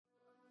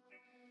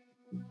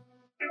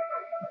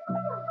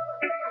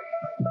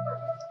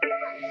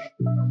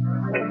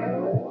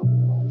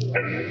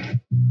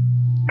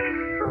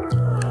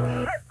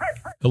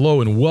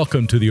Hello and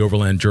welcome to the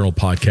Overland Journal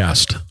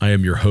podcast. I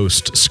am your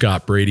host,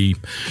 Scott Brady,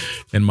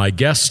 and my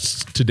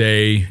guests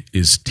today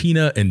is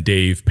Tina and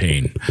Dave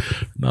Payne.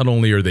 Not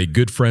only are they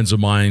good friends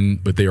of mine,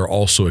 but they are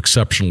also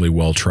exceptionally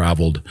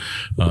well-traveled.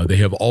 They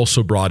have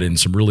also brought in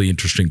some really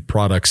interesting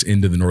products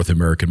into the North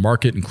American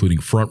market, including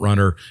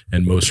Frontrunner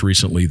and most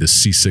recently the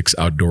C6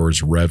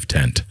 Outdoors Rev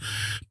Tent.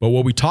 But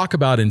what we talk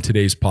about in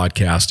today's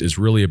podcast is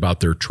really about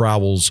their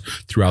travels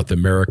throughout the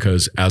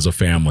Americas as a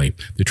family.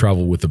 They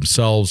travel with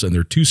themselves and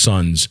their two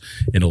sons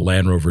in a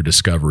Land Rover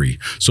Discovery.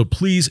 So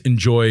please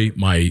enjoy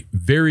my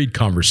varied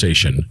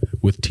conversation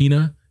with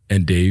Tina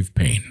and Dave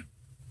Payne.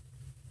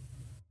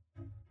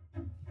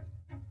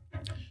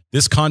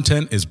 This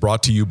content is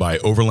brought to you by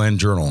Overland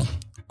Journal,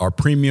 our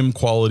premium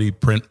quality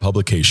print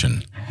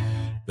publication.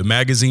 The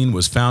magazine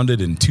was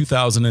founded in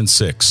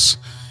 2006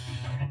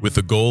 with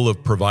the goal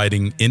of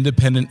providing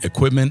independent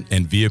equipment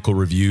and vehicle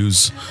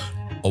reviews,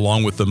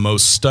 along with the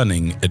most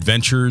stunning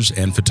adventures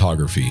and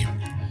photography.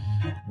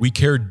 We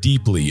care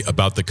deeply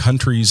about the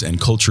countries and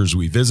cultures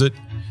we visit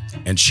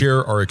and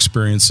share our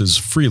experiences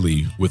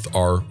freely with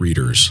our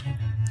readers.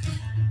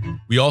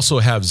 We also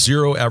have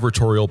zero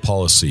advertorial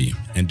policy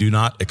and do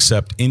not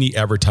accept any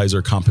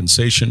advertiser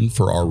compensation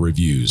for our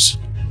reviews.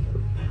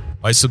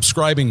 By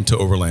subscribing to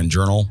Overland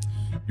Journal,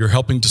 you're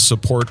helping to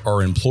support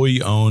our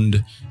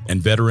employee-owned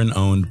and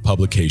veteran-owned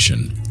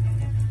publication.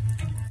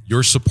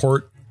 Your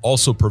support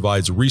also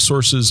provides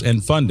resources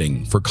and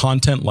funding for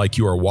content like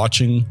you are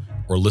watching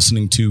or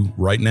listening to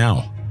right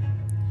now.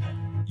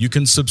 You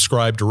can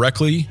subscribe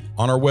directly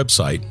on our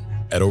website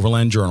at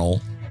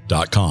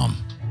overlandjournal.com.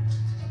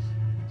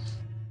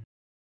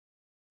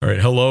 All right,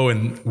 hello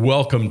and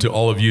welcome to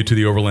all of you to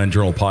the Overland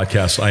Journal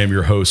podcast. I am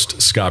your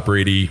host, Scott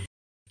Brady,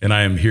 and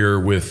I am here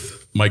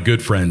with my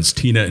good friends,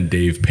 Tina and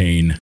Dave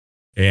Payne.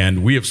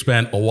 And we have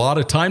spent a lot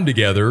of time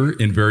together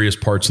in various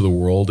parts of the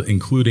world,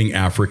 including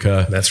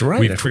Africa. That's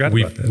right. I forgot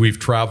about that. We've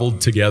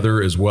traveled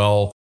together as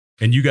well.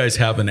 And you guys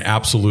have an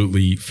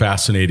absolutely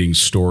fascinating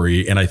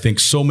story, and I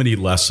think so many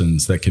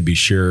lessons that can be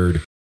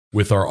shared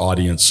with our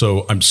audience.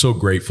 So I'm so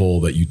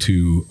grateful that you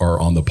two are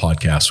on the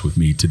podcast with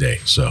me today.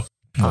 So,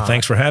 well,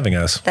 thanks for having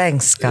us.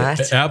 Thanks,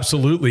 Scott.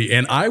 Absolutely.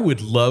 And I would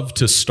love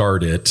to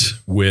start it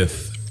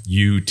with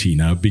you,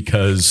 Tina,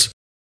 because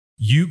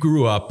you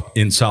grew up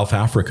in South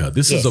Africa.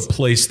 This is a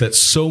place that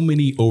so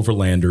many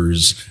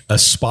overlanders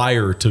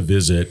aspire to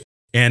visit.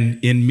 And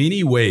in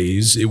many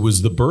ways, it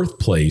was the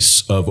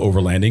birthplace of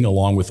overlanding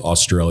along with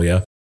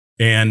Australia.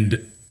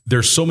 And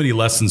there's so many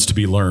lessons to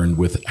be learned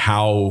with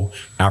how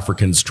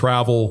Africans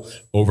travel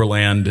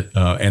overland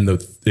and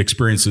the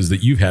experiences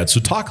that you've had. So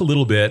talk a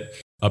little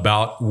bit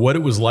about what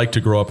it was like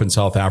to grow up in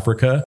South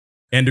Africa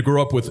and to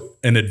grow up with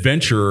an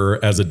adventurer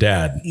as a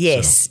dad.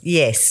 Yes.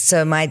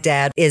 So my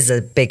dad is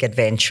a big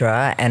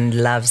adventurer and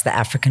loves the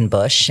African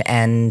bush.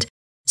 And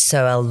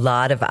so a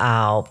lot of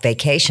our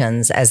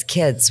vacations as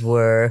kids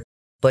were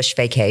bush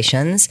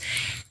vacations,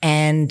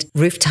 and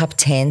rooftop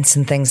tents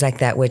and things like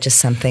that were just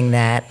something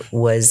that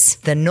was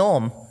the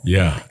norm.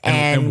 Yeah.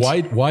 And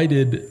why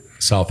did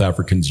South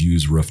Africans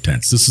use roof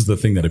tents? This is the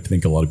thing that I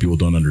think a lot of people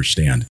don't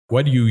understand.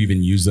 Why do you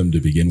even use them to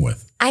begin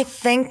with? I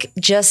think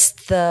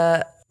just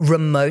the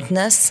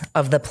remoteness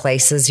of the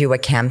places you were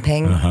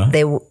camping.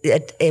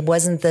 It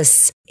wasn't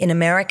this, in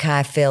America,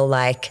 I feel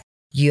like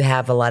you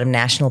have a lot of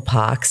national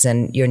parks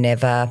and you're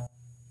never,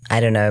 I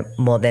don't know,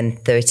 more than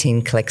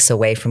 13 clicks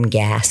away from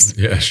gas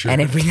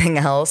and everything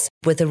else.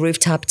 With a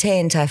rooftop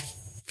tent, I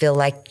feel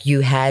like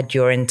you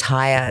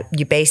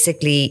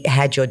basically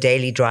had your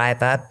daily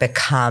driver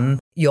become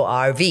your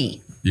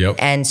RV. Yep.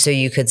 And so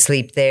you could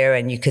sleep there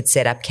and you could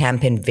set up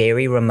camp in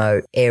very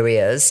remote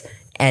areas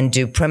and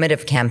do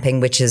primitive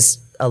camping, which is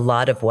a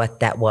lot of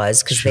what that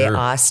was, because there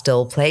are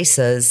still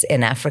places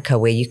in Africa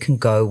where you can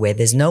go where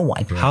there's no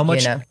one. How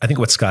much, I think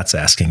what Scott's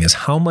asking is,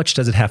 how much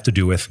does it have to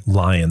do with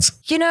lions?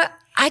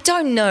 I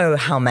don't know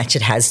how much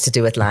it has to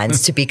do with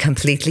lions, to be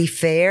completely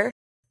fair.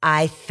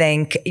 I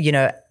think,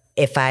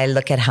 if I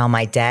look at how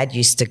my dad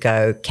used to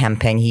go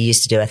camping, he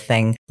used to do a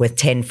thing with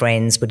 10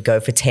 friends, would go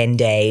for 10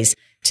 days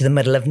to the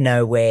middle of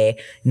nowhere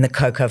in the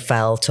Cocoa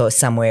Veld or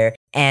somewhere.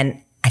 And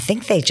I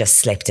think they just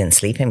slept in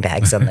sleeping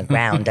bags on the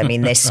ground. I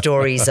mean, there's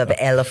stories of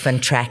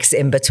elephant tracks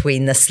in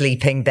between the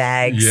sleeping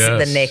bags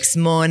the next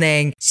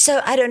morning.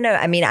 So I don't know.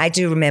 I mean, I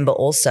do remember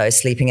also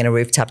sleeping in a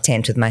rooftop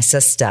tent with my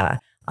sister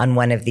on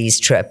one of these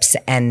trips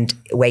and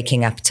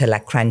waking up to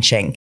like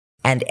crunching,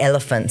 and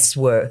elephants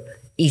were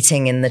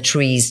eating in the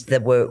trees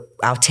that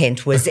our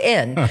tent was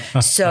in.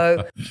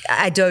 So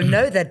I don't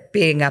know that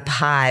being up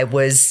high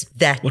was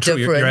that different.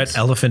 You're at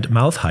elephant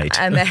mouth height.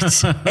 I'm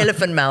at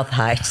elephant mouth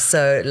height.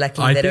 So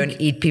luckily they don't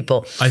eat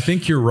people. I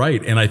think you're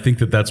right. And I think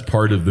that that's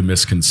part of the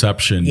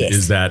misconception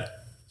is that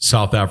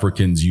South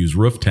Africans use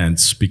roof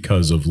tents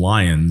because of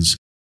lions.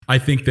 I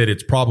think that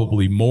it's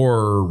probably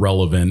more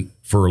relevant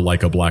for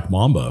like a black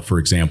mamba, for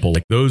example.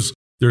 Like those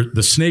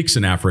The snakes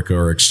in Africa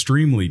are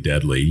extremely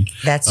deadly.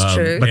 That's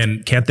true.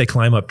 But can't they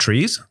climb up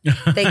trees?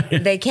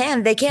 They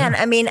can.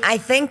 I mean, I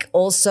think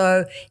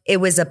also it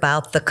was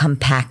about the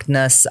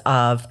compactness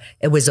of,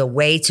 it was a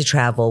way to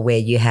travel where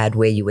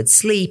you would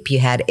sleep, you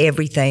had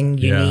everything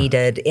you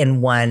needed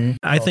in one.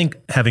 I think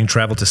having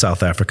traveled to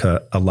South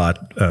Africa a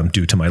lot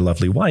due to my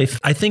lovely wife,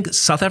 I think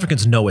South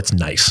Africans know it's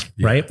nice,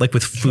 right? Like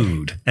with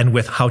food and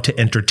with how to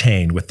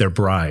entertain with their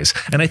braais.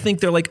 And I think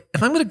they're like,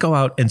 if I'm going to go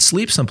out and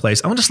sleep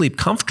someplace, I want to sleep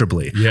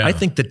comfortably. Yeah. I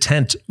think the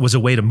tent was a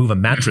way to move a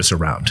mattress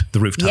around, the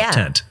rooftop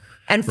tent.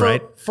 And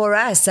for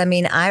us, I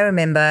mean, I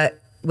remember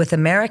with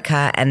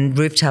America and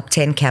rooftop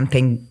tent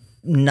camping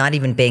not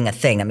even being a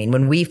thing. I mean,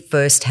 when we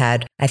first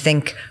had, I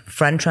think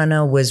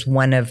Frontrunner was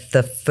one of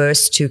the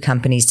first 2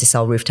 companies to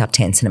sell rooftop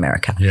tents in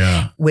America.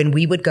 Yeah. When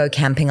we would go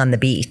camping on the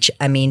beach,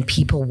 I mean,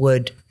 people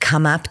would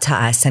come up to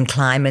us and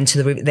climb into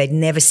the roof. They'd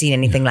never seen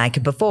anything like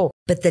it before.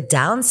 But the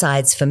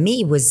downsides for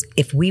me was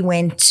if we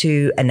went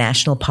to a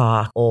national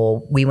park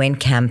or we went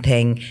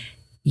camping,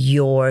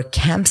 your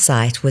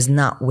campsite was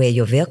not where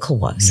your vehicle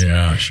was.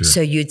 Yeah, sure.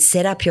 So you'd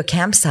set up your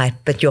campsite,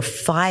 but your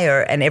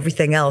fire and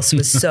everything else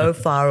was so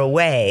far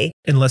away.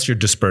 Unless you're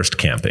dispersed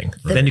camping.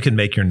 Then you can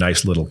make your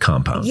nice little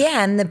compound.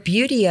 Yeah, and the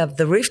beauty of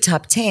the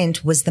rooftop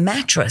tent was the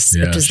mattress.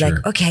 It was like,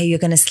 okay, you're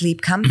going to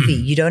sleep comfy.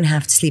 You don't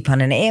have to sleep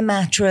on an air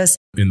mattress.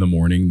 In the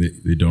morning,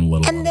 they don't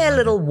let And they're a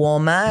little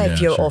warmer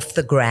if you're off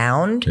the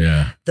ground.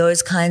 Yeah.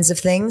 Those kinds of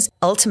things.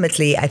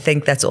 Ultimately, I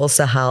think that's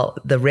also how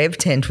the Rev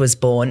tent was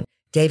born.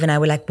 Dave and I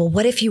were like, well,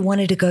 what if you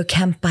wanted to go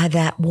camp by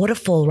that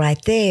waterfall right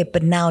there,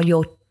 but now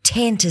your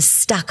tent is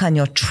stuck on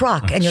your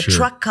truck and your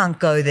truck can't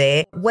go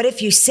there? What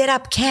if you set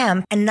up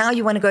camp and now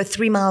you want to go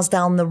 3 miles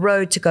down the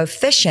road to go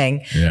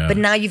fishing, but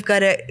now you've got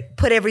to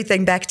put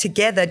everything back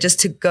together just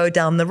to go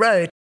down the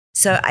road?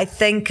 So I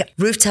think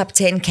rooftop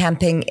tent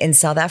camping in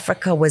South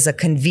Africa was a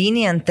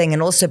convenient thing,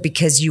 and also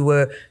because you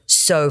were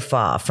so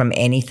far from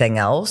anything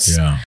else.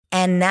 Yeah.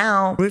 And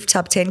now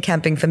rooftop tent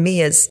camping for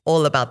me is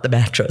all about the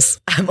mattress.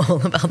 I'm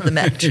all about the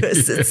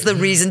mattress. It's the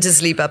reason to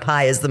sleep up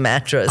high is the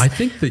mattress. I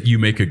think that you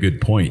make a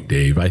good point,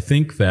 Dave. I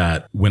think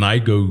that when I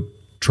go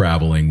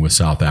traveling with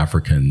South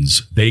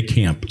Africans, they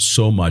camp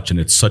so much and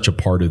it's such a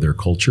part of their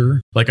culture.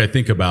 Like I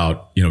think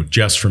about,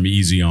 Jess from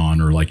Easy On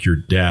or like your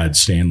dad,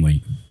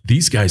 Stanley.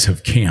 These guys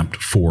have camped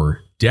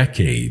for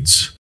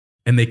decades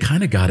and they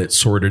kind of got it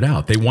sorted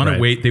out. They want to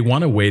wait. They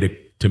want a way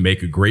to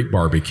make a great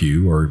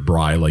barbecue or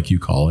braai, like you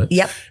call it.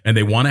 Yep. And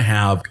they want to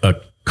have a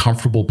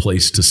comfortable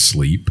place to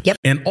sleep. Yep.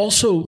 And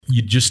also,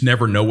 you just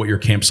never know what your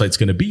campsite's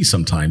going to be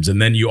sometimes. And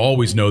then you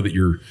always know that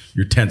your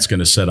tent's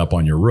going to set up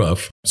on your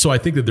roof. So I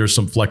think that there's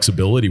some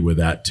flexibility with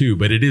that too.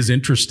 But it is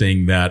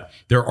interesting that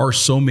there are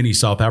so many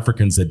South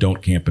Africans that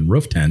don't camp in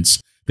roof tents.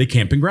 They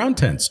camp in ground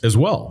tents as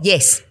well.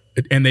 Yes.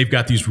 And they've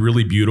got these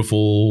really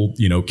beautiful,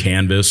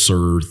 canvas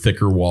or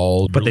thicker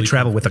walls. But they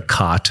travel with a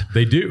cot.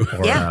 They do.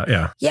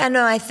 Yeah,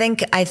 no, I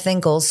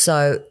think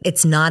also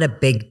it's not a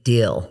big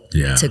deal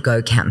to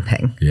go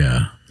camping.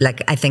 Yeah.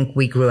 Like I think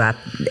we grew up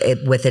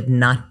with it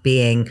not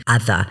being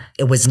other.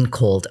 It wasn't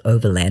called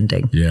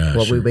overlanding. Yeah,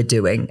 what we were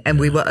doing. And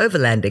we were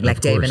overlanding. Like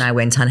Dave and I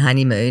went on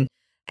honeymoon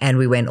and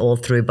we went all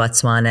through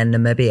Botswana and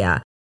Namibia.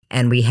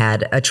 And we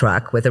had a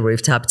truck with a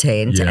rooftop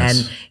tent. Yes.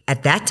 And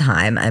at that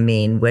time, I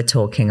mean, we're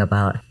talking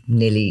about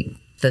nearly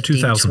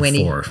 15,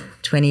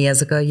 20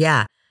 years ago.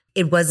 Yeah.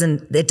 It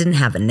didn't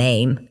have a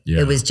name.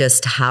 Yeah. It was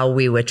just how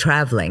we were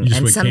traveling.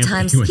 And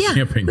sometimes,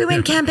 we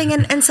went camping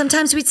and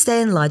sometimes we'd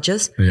stay in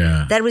lodges.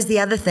 Yeah. That was the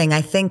other thing. I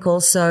think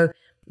also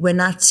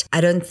I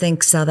don't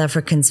think South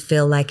Africans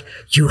feel like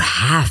you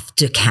have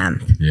to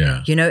camp.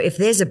 Yeah. If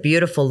there's a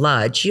beautiful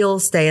lodge, you'll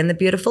stay in the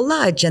beautiful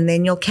lodge and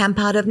then you'll camp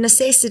out of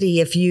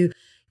necessity. If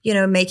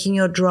making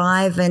your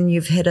drive and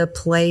you've hit a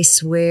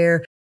place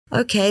where,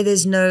 okay,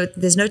 there's no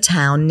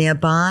town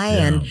nearby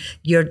and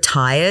you're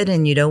tired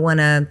and you don't want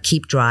to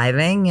keep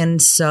driving.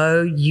 And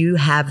so you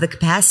have the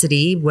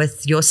capacity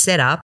with your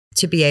setup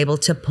to be able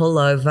to pull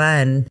over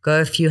and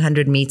go a few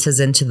hundred meters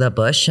into the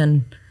bush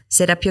and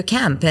set up your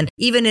camp. And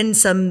even in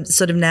some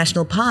sort of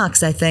national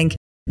parks, I think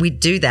we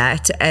do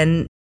that.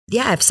 And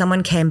yeah, if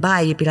someone came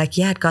by, you'd be like,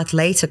 yeah, it got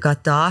late, it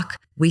got dark.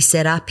 We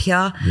set up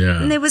here.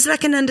 Yeah. And there was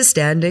like an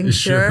understanding.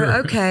 Sure.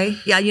 Okay.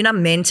 Yeah. You're not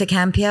meant to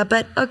camp here,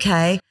 but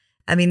okay.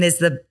 I mean, there's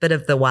the bit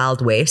of the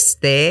Wild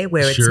West there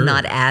where it's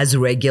not as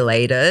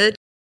regulated.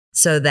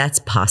 So that's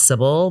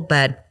possible,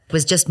 but it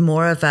was just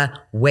more of a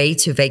way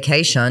to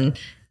vacation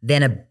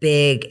than a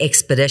big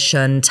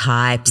expedition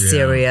type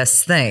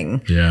serious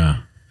thing.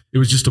 Yeah. It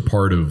was just a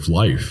part of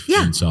life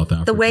in South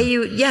Africa. The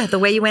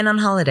way you went on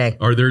holiday.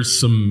 Are there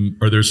some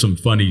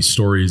funny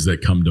stories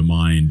that come to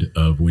mind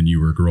of when you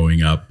were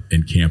growing up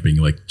and camping?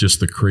 Like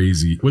just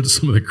what's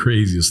some of the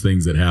craziest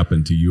things that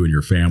happened to you and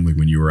your family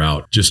when you were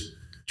out just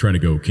trying to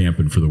go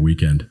camping for the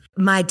weekend?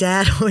 My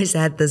dad always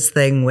had this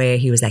thing where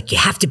he was like, you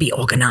have to be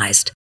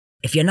organized.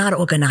 If you're not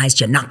organized,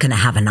 you're not going to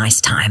have a nice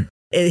time.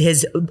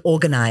 His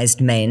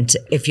organized meant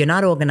if you're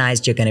not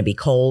organized, you're going to be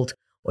cold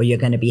or you're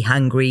going to be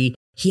hungry.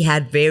 He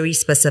had very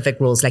specific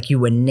rules, like you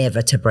were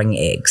never to bring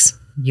eggs.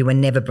 You were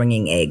never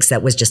bringing eggs.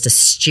 That was just a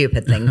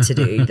stupid thing to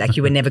do. Like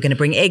you were never going to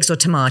bring eggs or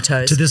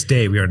tomatoes. To this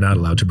day, we are not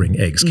allowed to bring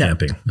eggs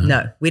camping.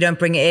 No, we don't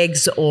bring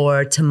eggs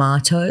or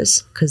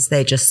tomatoes because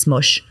they just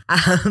smush.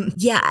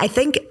 I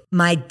think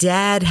my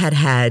dad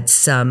had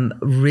some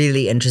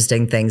really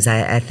interesting things.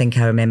 I think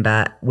I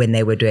remember when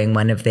they were doing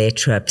one of their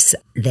trips,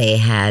 they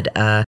had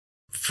a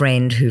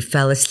friend who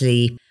fell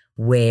asleep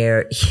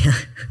where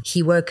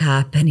he woke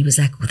up and he was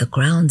like, well, the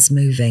ground's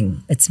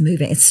moving. It's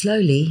moving. It's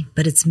slowly,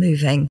 but it's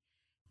moving.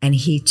 And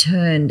he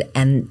turned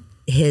and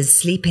his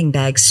sleeping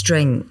bag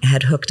string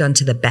had hooked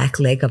onto the back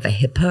leg of a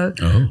hippo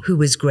who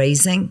was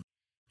grazing.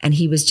 And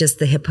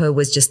the hippo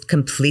was just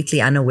completely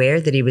unaware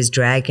that he was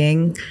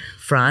dragging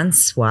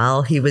Franz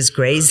while he was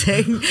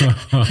grazing.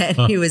 And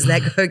he was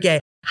like, okay,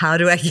 how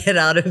do I get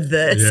out of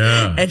this?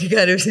 Yeah. And he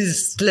kind of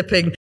was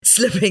slipping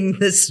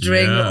the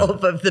string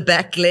off of the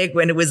back leg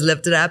when it was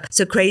lifted up.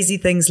 So crazy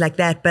things like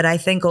that. But I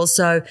think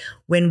also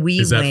when we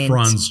went... Is that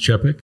Franz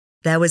Czepik?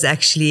 That was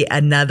actually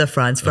another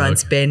Franz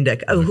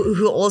Bendick,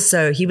 who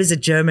also, he was a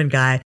German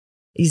guy.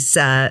 He's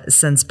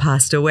since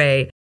passed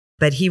away,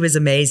 but he was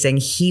amazing.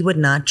 He would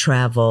not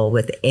travel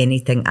with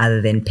anything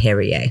other than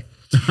Perrier.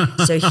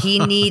 So he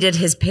needed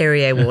his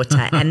Perrier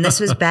water. And this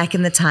was back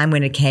in the time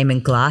when it came in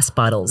glass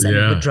bottles. And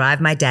it would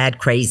drive my dad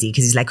crazy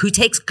because he's like, who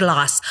takes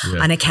glass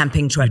on a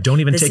camping trip? You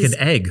don't even take an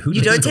egg.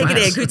 You don't take an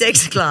egg. Who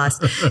takes glass?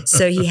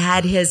 So he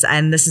had his,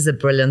 and this is a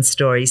brilliant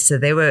story. So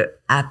they were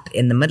up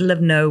in the middle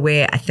of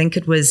nowhere. I think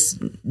it was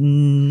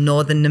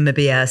northern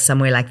Namibia,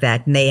 somewhere like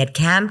that. And they had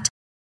camped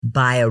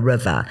by a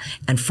river.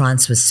 And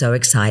Franz was so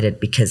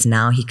excited because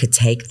now he could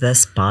take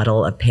this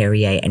bottle of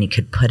Perrier and he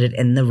could put it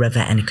in the river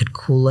and it could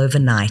cool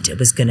overnight. It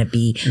was going to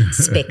be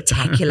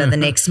spectacular the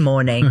next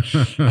morning.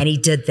 And he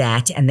did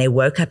that. And they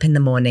woke up in the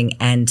morning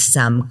and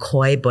some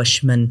Khoi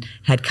bushmen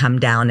had come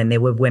down and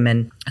there were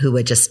women who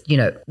were just,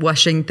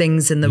 washing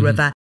things in the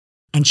river.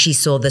 And she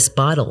saw this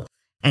bottle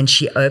and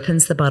she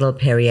opens the bottle of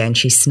Perrier and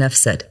she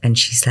sniffs it and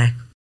she's like,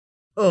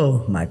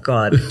 oh my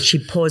God. She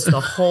pours the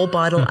whole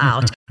bottle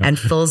out and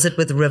fills it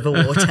with river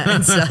water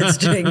and starts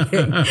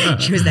drinking.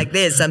 She was like,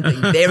 there's something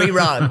very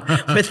wrong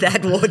with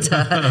that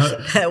water.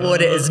 That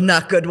water is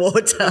not good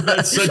water.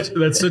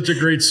 That's such a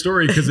great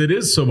story because it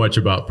is so much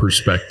about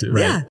perspective.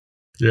 Right? Yeah.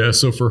 Yeah.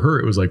 So for her,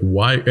 it was like,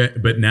 why?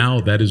 But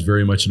now that is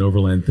very much an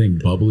overland thing.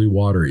 Bubbly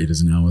water. It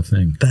is now a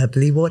thing.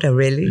 Bubbly water,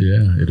 really?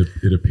 Yeah.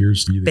 It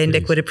appears to be the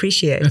Bendick case. would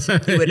appreciate.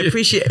 He would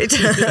appreciate.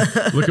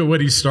 Look at what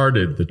he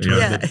started. The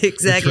trend,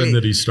 the trend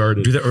that he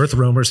started. Do the Earth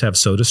Roamers have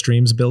soda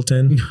streams built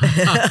in?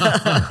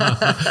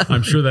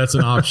 I'm sure that's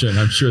an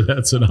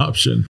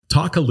option.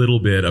 Talk a little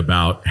bit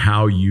about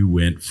how you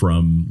went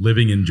from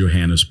living in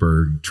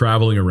Johannesburg,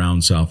 traveling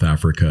around South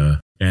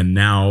Africa, and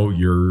now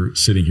you're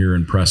sitting here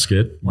in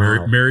Prescott,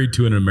 married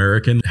to an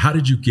American. How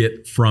did you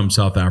get from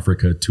South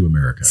Africa to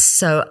America?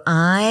 So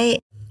I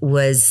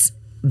was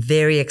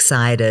very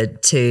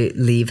excited to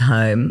leave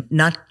home,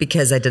 not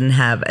because I didn't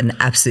have an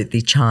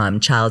absolutely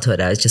charmed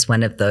childhood. I was just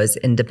one of those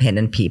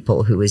independent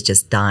people who was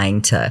just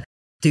dying to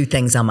do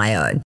things on my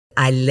own.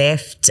 I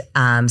left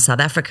South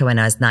Africa when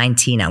I was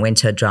 19. I went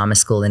to a drama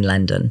school in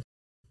London,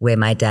 where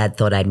my dad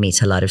thought I'd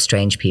meet a lot of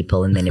strange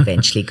people and then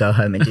eventually go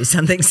home and do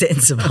something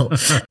sensible.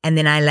 And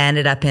then I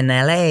landed up in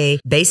LA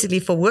basically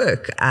for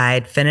work.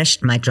 I'd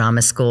finished my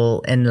drama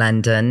school in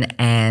London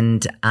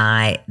and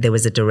there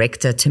was a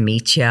director to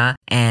meet here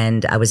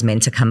and I was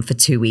meant to come for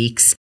 2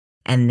 weeks.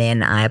 And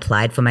then I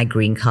applied for my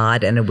green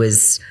card and it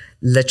was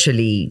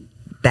literally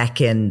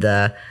back in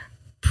the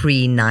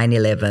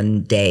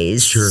pre-9/11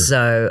 days. Sure.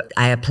 So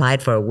I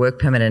applied for a work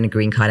permit and a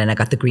green card and I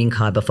got the green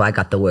card before I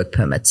got the work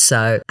permit.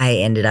 So I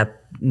ended up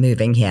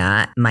moving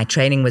here. My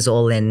training was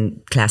all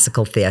in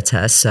classical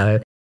theater. So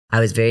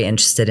I was very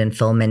interested in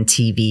film and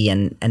TV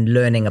and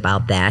learning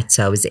about that.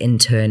 So I was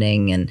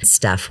interning and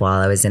stuff while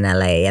I was in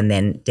LA. And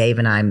then Dave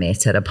and I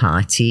met at a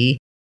party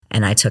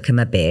and I took him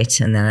a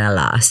bet and then I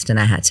lost and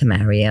I had to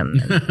marry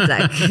him. And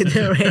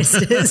the rest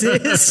is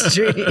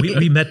history.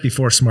 We met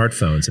before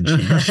smartphones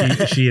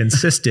and she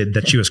insisted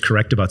that she was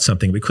correct about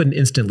something. We couldn't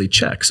instantly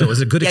check. So it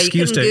was a good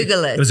excuse you couldn't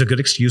Google it. It was a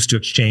good excuse to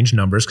exchange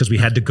numbers because we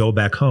had to go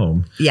back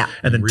home. Yeah.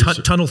 And then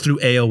tunnel through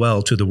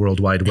AOL to the World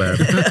Wide Web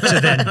to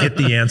then get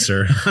the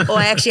answer.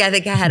 I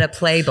think I had a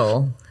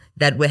playbill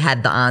that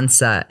had the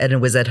answer and it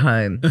was at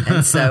home.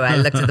 And so I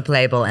looked at the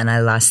playbill and I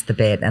lost the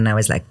bet and I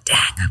was like, dang,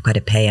 I've got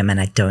to pay him and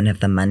I don't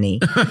have the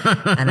money.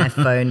 And I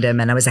phoned him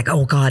and I was like,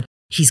 oh God,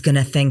 he's going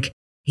to think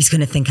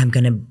I'm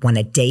going to want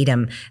to date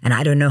him and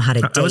I don't know how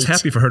to date. I was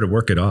happy for her to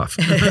work it off.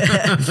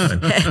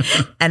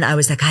 And I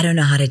was like, I don't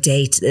know how to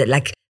date.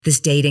 Like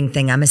this dating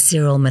thing, I'm a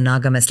serial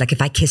monogamous. Like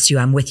if I kiss you,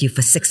 I'm with you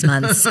for 6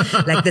 months.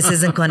 Like this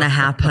isn't going to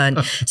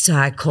happen. So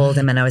I called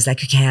him and I was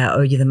like, okay, I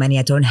owe you the money.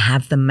 I don't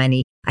have the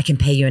money. I can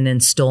pay you in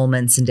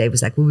installments. And Dave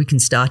was like, well, we can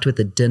start with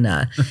a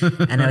dinner.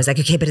 And I was like,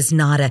 okay, but it's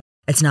not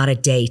a it's not a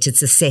date,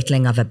 it's a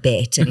settling of a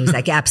bet. And he was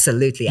like,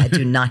 absolutely, I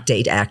do not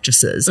date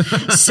actresses.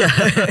 So,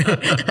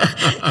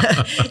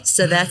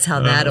 so that's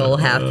how that all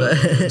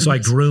happened. So I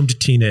groomed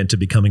Tina into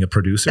becoming a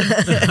producer.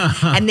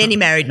 And then he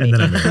married me. And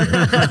then I married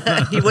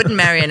her. He wouldn't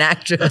marry an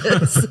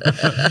actress.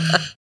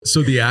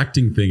 So the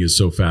acting thing is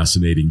so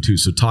fascinating too.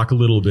 So talk a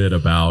little bit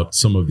about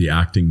some of the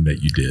acting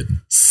that you did.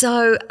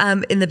 So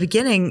in the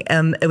beginning,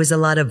 it was a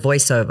lot of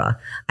voiceover.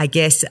 I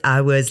guess I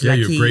was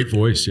lucky you have a great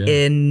voice,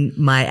 in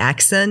my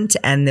accent.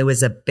 And there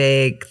was a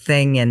big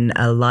thing in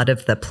a lot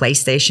of the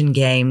PlayStation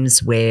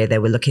games where they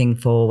were looking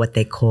for what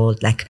they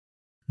called like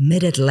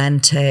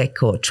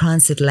mid-Atlantic or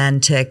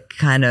transatlantic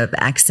kind of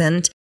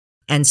accent.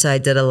 And so I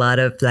did a lot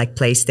of like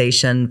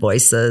PlayStation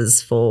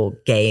voices for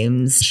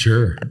games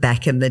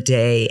back in the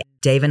day.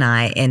 Dave and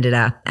I ended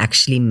up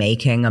actually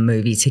making a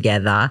movie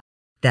together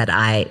that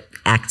I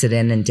acted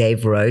in, and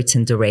Dave wrote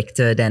and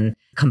directed and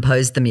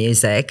composed the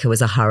music. It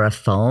was a horror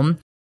film,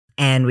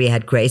 and we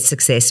had great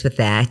success with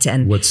that.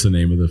 And what's the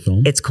name of the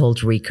film? It's called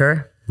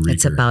Reeker.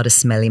 It's about a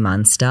smelly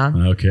monster.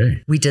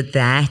 Okay. We did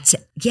that.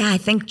 Yeah, I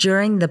think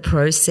during the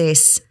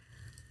process,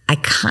 I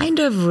kind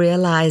of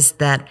realized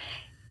that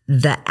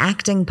the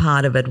acting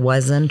part of it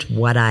wasn't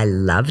what I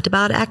loved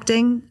about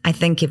acting. I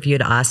think if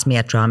you'd asked me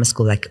at drama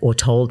school, like, or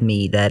told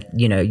me that,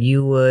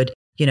 you would,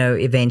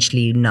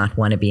 eventually not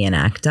want to be an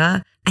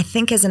actor. I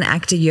think as an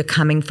actor, you're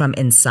coming from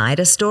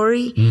inside a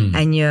story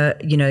and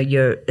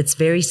it's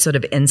very sort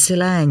of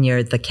insular, and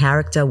you're the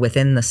character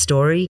within the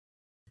story.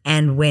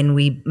 And when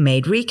we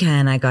made Rika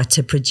and I got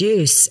to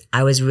produce,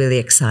 I was really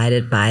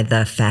excited by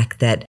the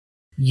fact that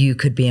you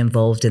could be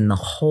involved in the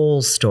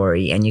whole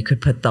story and you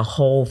could put the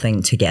whole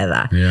thing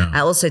together. Yeah. I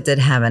also did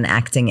have an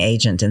acting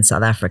agent in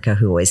South Africa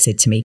who always said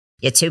to me,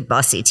 "You're too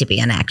bossy to be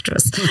an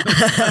actress."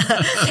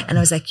 And I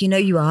was like,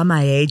 you are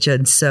my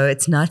agent, so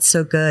it's not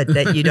so good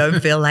that you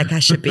don't feel like I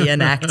should be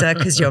an actor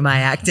because you're my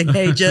acting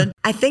agent.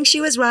 I think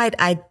she was right.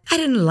 I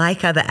didn't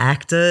like other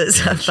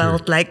actors. I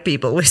felt like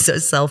people were so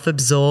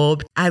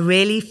self-absorbed. I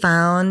really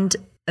found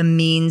a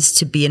means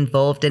to be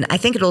involved in. I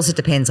think it also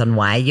depends on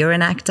why you're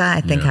an actor.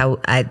 I think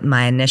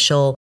my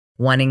initial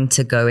wanting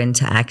to go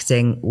into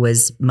acting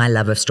was my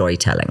love of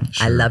storytelling.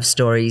 I love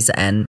stories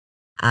and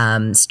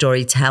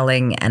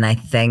storytelling. And I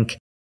think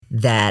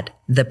that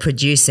the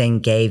producing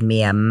gave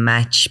me a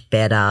much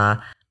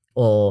better,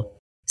 or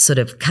sort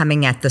of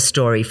coming at the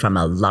story from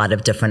a lot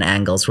of different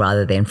angles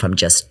rather than from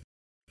just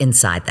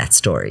inside that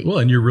story. Well,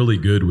 and you're really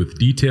good with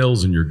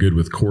details, and you're good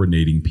with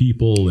coordinating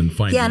people and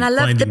finding. Yeah, and I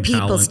love the people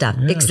talent. stuff.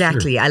 Yeah,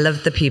 exactly. Sure. I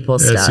love the people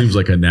stuff. It seems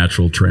like a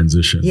natural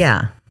transition.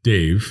 Yeah.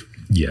 Dave.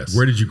 Yes.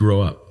 Where did you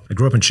grow up? I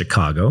grew up in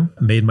Chicago,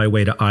 made my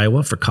way to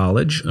Iowa for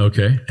college.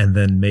 Okay. And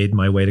then made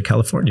my way to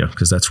California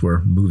because that's where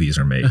movies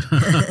are made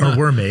or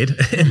were made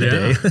in the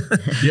day.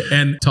 Yeah.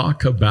 And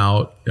talk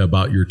about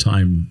your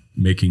time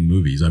making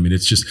movies. I mean,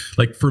 it's just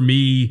like, for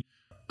me,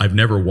 I've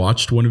never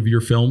watched one of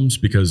your films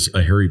because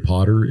a Harry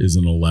Potter is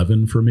an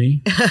 11 for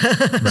me.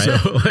 Right?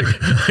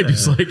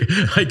 So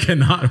I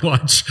cannot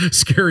watch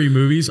scary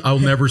movies. I'll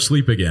never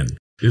sleep again.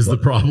 Is the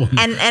problem.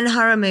 And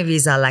horror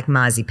movies are like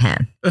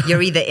marzipan.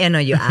 You're either in or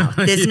you're out.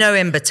 There's no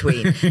in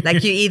between.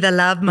 Like, you either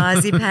love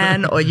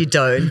marzipan or you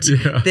don't.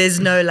 Yeah. There's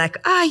no like,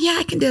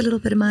 I can do a little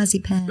bit of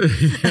marzipan.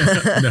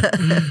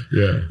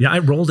 Yeah, I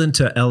rolled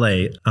into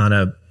LA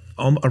on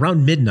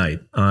around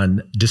midnight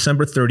on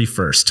December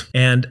 31st.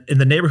 And in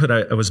the neighborhood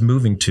I was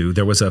moving to,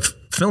 there was a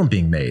film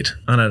being made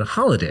on a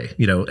holiday,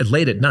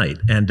 late at night.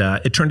 And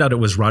it turned out it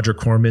was Roger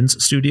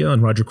Corman's studio.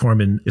 And Roger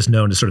Corman is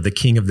known as sort of the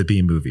king of the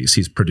B movies.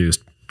 He's produced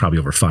probably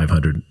over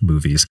 500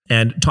 movies.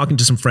 And talking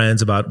to some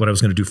friends about what I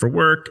was going to do for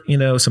work,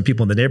 some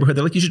people in the neighborhood,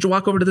 they're like, "You should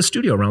walk over to the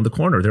studio around the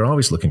corner. They're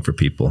always looking for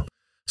people."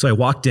 So I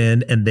walked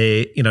in and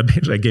they,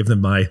 I gave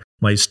them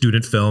my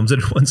student films that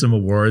won some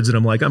awards. And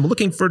I'm like, "I'm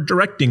looking for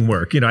directing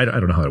work." I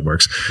don't know how it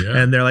works. Yeah.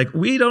 And they're like,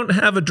 "We don't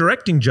have a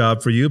directing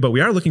job for you, but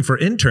we are looking for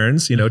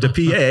interns, to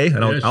PA,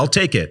 and I'll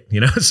take it."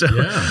 So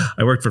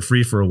I worked for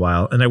free for a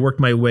while, and I worked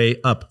my way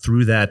up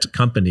through that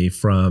company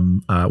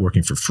from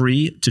working for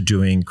free to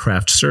doing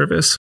craft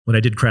service. When I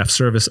did craft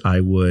service,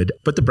 I would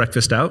put the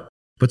breakfast out,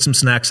 put some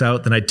snacks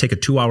out, then I'd take a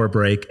 2-hour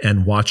break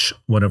and watch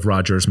one of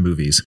Roger's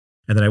movies.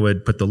 And then I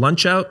would put the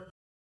lunch out,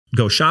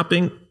 go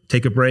shopping,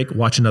 take a break,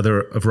 watch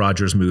another of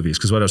Roger's movies.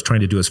 Because what I was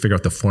trying to do is figure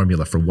out the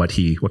formula for what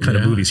kind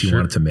of movies he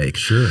wanted to make.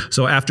 Sure.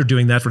 So after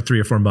doing that for 3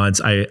 or 4 months,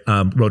 I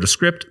wrote a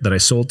script that I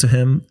sold to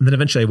him. And then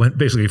eventually I went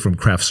basically from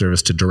craft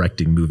service to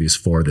directing movies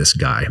for this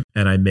guy.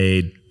 And I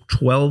made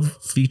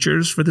 12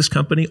 features for this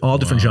company, all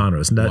different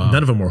genres. None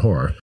of them were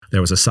horror. There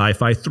was a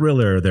sci-fi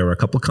thriller. There were a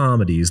couple of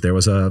comedies. There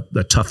was a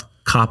tough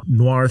cop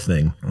noir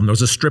thing. And there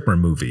was a stripper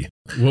movie.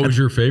 What was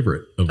your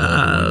favorite of all the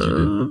ones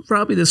you did?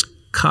 Probably this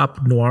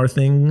cop noir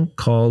thing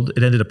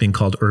it ended up being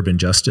called Urban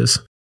Justice.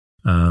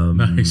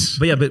 Nice.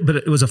 But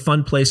it was a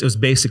fun place. It was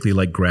basically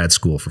like grad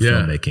school for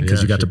filmmaking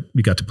because you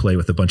got to play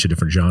with a bunch of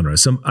different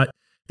genres.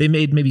 They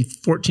made maybe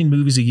 14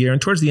 movies a year.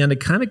 And towards the end, I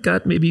kind of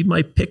got maybe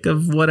my pick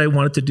of what I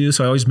wanted to do.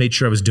 So I always made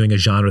sure I was doing a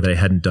genre that I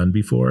hadn't done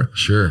before.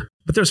 Sure.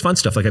 But there's fun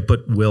stuff. Like I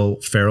put Will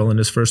Ferrell in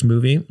his first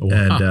movie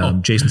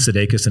and Jason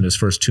Sudeikis in his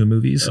first 2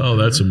 movies. Oh,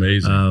 that's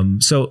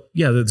amazing. So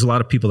yeah, there's a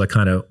lot of people that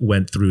kind of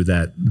went through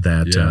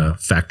that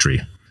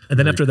factory. And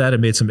then after that, I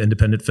made some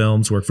independent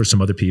films, worked for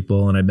some other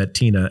people, and I met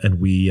Tina, and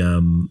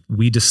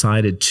we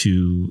decided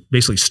to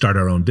basically start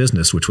our own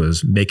business, which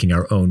was making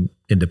our own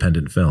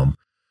independent film.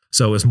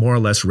 So it was more or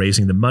less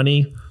raising the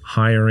money,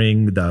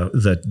 hiring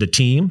the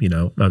team,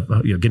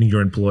 getting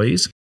your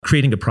employees,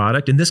 creating a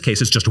product. In this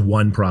case, it's just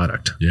one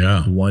product,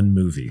 one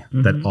movie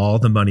that all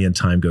the money and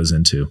time goes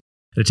into.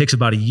 And it takes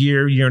about a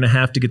year and a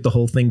half to get the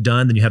whole thing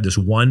done. Then you have this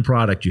one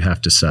product you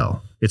have to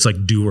sell. It's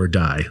like do or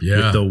die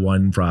with the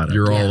one product.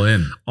 You're all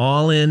in.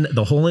 All in,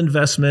 the whole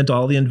investment,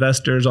 all the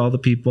investors, all the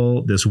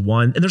people, this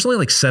one. And there's only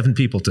like 7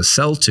 people to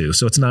sell to.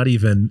 So it's not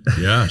even,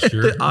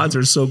 the odds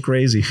are so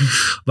crazy.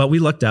 But we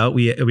lucked out.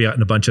 We got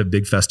in a bunch of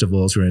big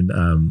festivals. We were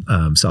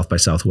in South by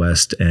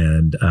Southwest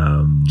and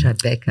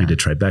Tribeca. We did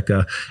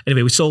Tribeca.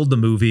 Anyway, we sold the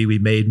movie. We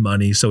made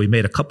money. So we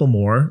made a couple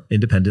more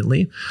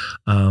independently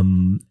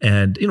and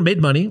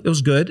made money. It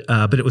was good,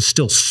 but it was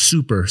still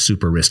super,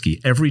 super risky.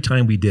 Every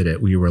time we did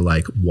it, we were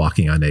like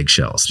walking on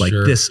eggshells. Like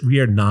this, we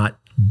are not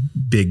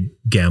big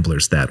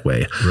gamblers that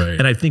way. Right.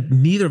 And I think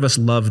neither of us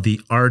love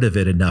the art of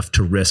it enough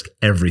to risk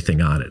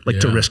everything on it. Like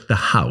to risk the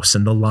house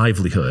and the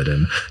livelihood.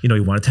 And, we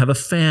wanted to have a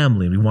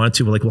family. We wanted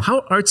to well,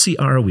 how artsy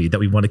are we that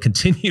we want to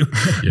continue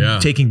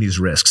taking these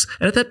risks?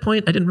 And at that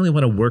point, I didn't really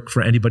want to work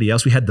for anybody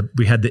else. We had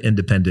the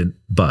independent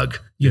bug,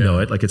 know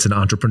it, like it's an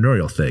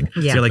entrepreneurial thing.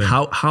 Yeah. So you're like,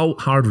 how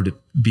hard would it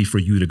be for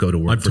you to go to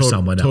work for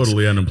someone else?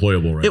 Totally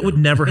unemployable right It would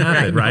never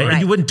happen, right?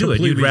 And you wouldn't do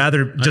it. You'd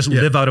rather just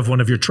live out of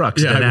one of your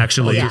trucks than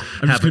actually I'm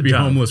just going to be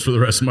homeless for the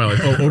rest of my life.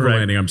 Oh,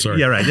 overlanding, I'm sorry.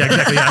 Yeah, right. Yeah,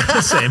 exactly. Yeah.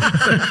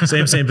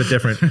 Same, but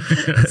different.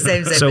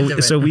 Same, but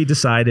different. So we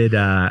decided,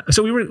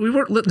 we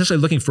weren't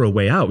necessarily looking for a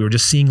way out. We were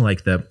just seeing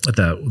like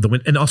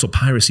the and also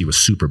piracy was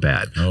super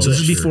bad. So this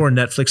was before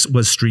Netflix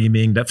was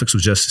streaming. Netflix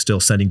was just still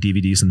sending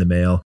DVDs in the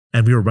mail.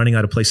 And we were running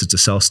out of places to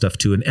sell stuff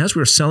to. And as we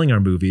were selling our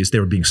movies, they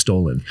were being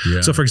stolen. Yeah.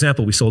 So for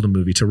example, we sold a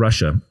movie to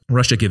Russia.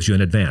 Russia gives you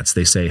an advance.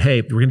 They say,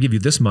 hey, we're going to give you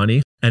this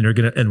money and we're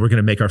going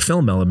to make our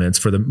film elements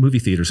for the movie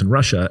theaters in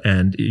Russia.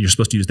 And you're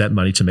supposed to use that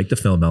money to make the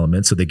film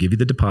elements. So they give you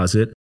the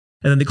deposit.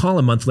 And then they call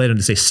a month later and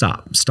they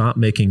say, stop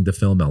making the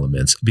film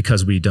elements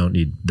because we don't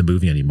need the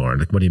movie anymore.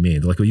 Like, what do you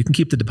mean? They're like, well, you can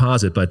keep the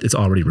deposit, but it's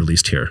already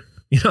released here.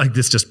 Like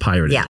this just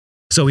pirated. Yeah.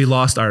 So we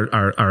lost our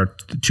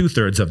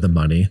 2/3 of the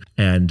money,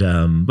 and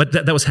but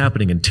that was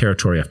happening in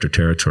territory after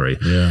territory.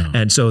 Yeah.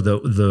 And so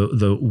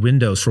the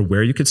windows for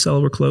where you could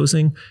sell were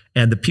closing,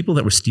 and the people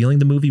that were stealing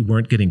the movie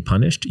weren't getting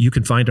punished. You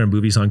can find our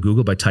movies on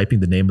Google by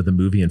typing the name of the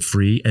movie in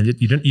free, and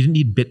you didn't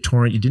need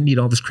BitTorrent, you didn't need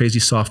all this crazy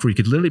software. You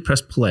could literally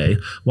press play,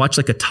 watch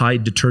like a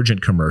Tide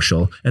detergent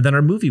commercial, and then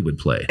our movie would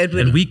play.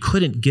 And we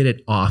couldn't get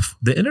it off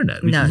the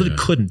internet. We literally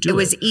couldn't do it. It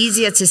was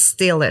easier to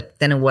steal it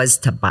than it was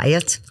to buy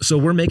it. So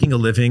we're making a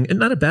living, and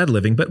not a bad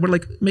living, but we're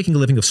like making a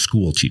living of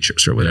school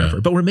teachers or whatever.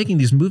 But we're making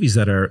these movies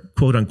that are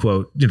quote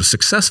unquote,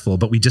 successful,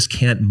 but we just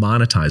can't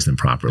monetize them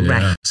properly.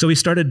 Right. So we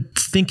started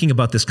thinking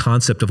about this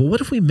concept of, well,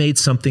 what if we made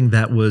something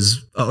that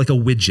was like a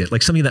widget,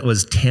 like something that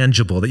was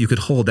tangible that you could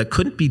hold that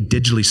couldn't be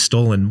digitally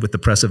stolen with the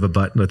press of a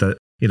button, with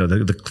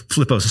the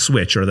flip of a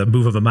switch or the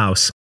move of a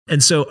mouse.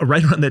 And so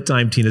right around that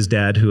time, Tina's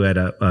dad, who had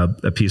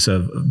a piece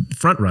of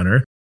Front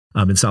Runner,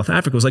 in South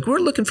Africa, was like, we're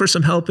looking for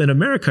some help in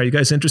America. Are you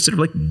guys interested?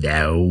 We're like,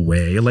 no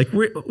way. Like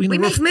we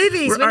make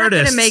movies. We're not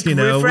going to make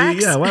roof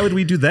racks. Why would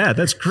we do that?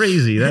 That's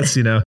crazy. That's,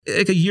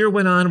 like a year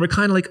went on. We're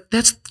kind of like,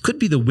 that could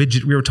be the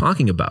widget we were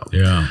talking about.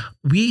 Yeah.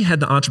 We had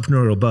the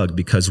entrepreneurial bug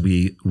because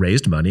we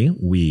raised money.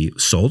 We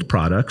sold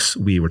products.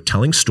 We were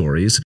telling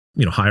stories,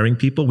 hiring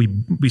people.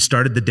 We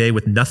started the day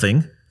with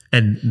nothing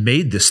and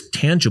made this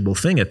tangible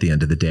thing at the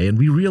end of the day. And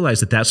we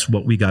realized that that's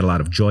what we got a lot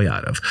of joy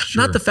out of.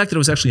 Sure. Not the fact that it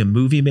was actually a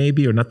movie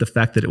maybe, or not the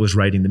fact that it was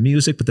writing the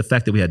music, but the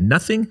fact that we had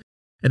nothing.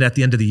 And at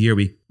the end of the year,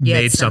 we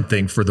made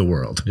something for the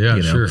world. Yeah,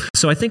 sure.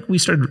 So I think we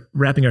started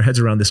wrapping our heads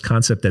around this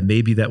concept that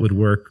maybe that would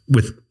work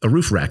with a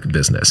roof rack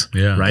business.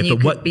 Yeah. Right. And you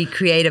could be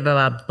creative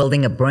about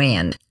building a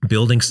brand.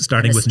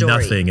 Starting with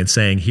nothing and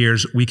saying,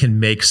 we can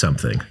make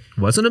something. It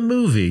wasn't a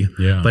movie,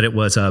 but it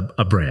was a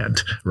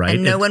brand, right?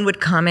 And no one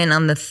would comment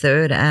on the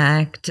third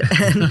act.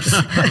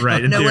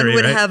 Right. No one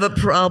would have a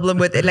problem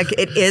with it. Like,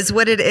 it is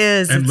what it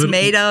is. And it's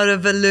made out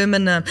of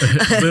aluminum.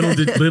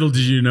 little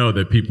did you know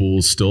that people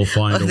will still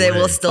find a way. They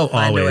will still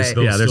find a way.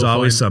 Yeah, there's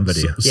always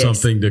somebody.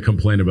 Something to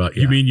complain about.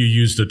 You mean you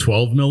used a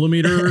 12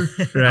 millimeter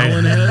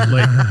Allen head?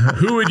 Like,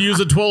 who would use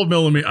a 12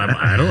 millimeter?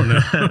 I don't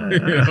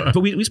know.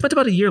 But we spent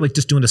about a year like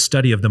just doing a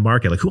study of the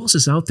market. Like, who else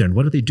is out there and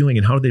what are they doing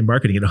and how are they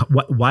marketing it?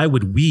 Why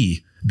would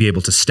we be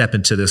able to step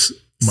into this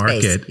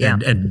market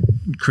and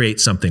create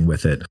something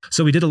with it?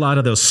 So we did a lot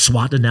of those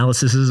SWOT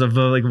analyses of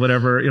like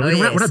whatever.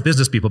 We're not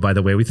business people, by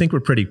the way. We think we're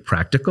pretty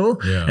practical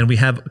and we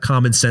have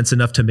common sense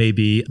enough to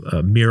maybe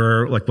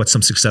mirror like what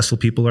some successful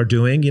people are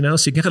doing,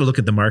 So you can kind of look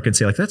at the market and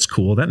say like, that's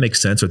cool. That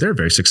makes sense. Or they're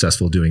very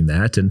successful doing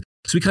that. And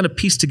so we kind of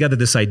pieced together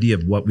this idea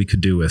of what we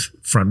could do with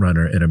Front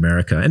Runner in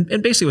America. And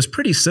basically it was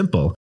pretty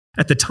simple.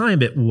 At the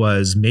time, it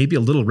was maybe a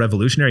little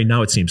revolutionary.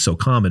 Now it seems so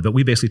common, but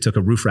we basically took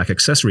a roof rack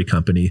accessory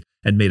company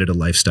and made it a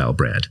lifestyle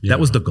brand. Yeah.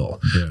 That was the goal.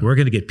 Yeah. We're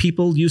going to get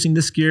people using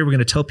this gear. We're going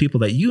to tell people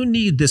that you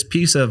need this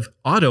piece of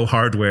auto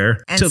hardware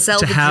to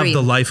have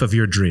the life of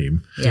your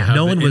dream. Yeah.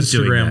 No one was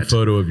doing that. Instagram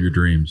photo of your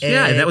dreams.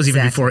 Yeah, and that was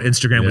even before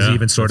Instagram was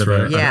even sort of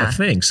a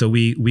thing. So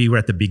we were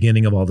at the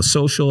beginning of all the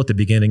social, at the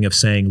beginning of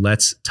saying,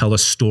 let's tell a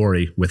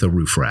story with a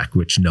roof rack,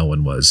 which no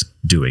one was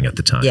doing at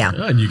the time. Yeah.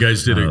 And you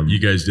guys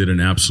did an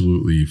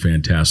absolutely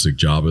fantastic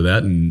job of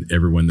that. And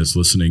everyone that's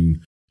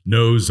listening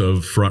knows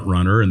of Front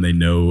Runner and they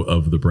know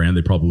of the brand.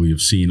 They probably have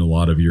seen a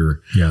lot of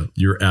your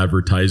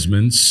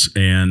advertisements,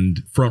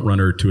 and Front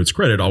Runner, to its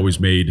credit, always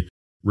made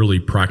really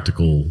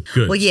practical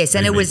goods. Well, yes,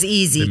 and it was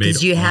easy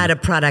because you had a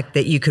product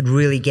that you could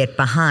really get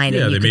behind,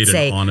 and you could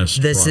say,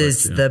 "This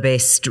is the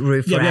best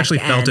roof rack." Yeah, we actually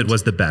felt it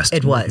was the best.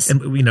 It was, and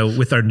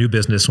with our new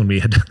business, when we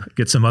had to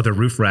get some other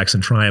roof racks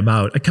and try them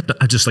out,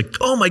 I just like,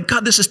 "Oh my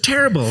God, this is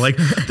terrible!" Like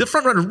the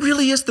Front Runner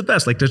really is the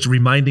best. Like just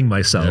reminding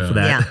myself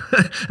that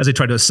as I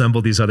try to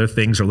assemble these other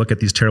things or look at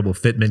these terrible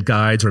fitment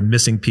guides or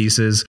missing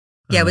pieces.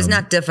 Yeah, it was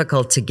not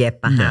difficult to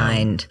get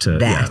behind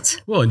that.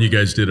 Yeah. Well, and you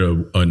guys did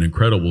an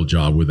incredible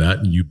job with that.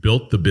 And you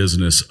built the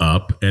business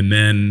up. And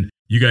then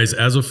you guys,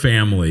 as a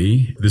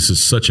family, this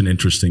is such an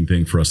interesting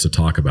thing for us to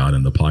talk about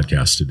in the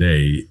podcast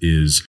today,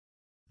 is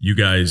you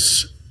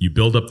guys, you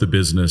build up the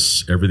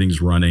business, everything's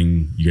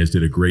running, you guys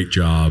did a great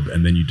job.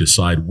 And then you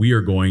decide we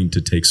are going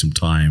to take some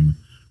time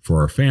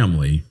for our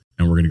family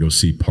and we're going to go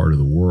see part of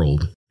the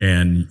world.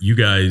 And you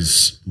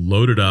guys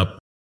loaded up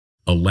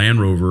a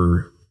Land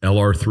Rover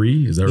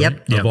LR3, is that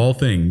right? Yep. Of all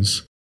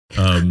things.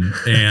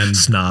 And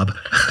snob.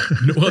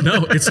 Well,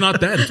 no, it's not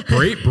that. It's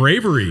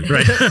bravery.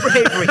 Right.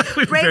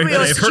 Bravery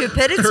or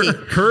stupidity.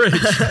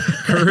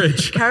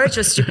 Courage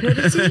or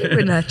stupidity.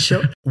 We're not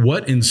sure.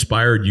 What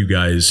inspired you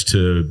guys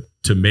to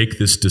make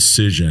this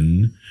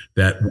decision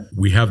that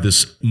we have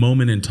this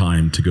moment in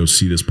time to go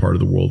see this part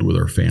of the world with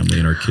our family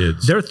and our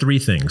kids? There are three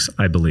things,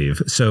 I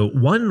believe. So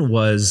one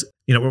was,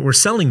 we're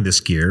selling this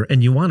gear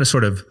and you want to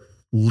sort of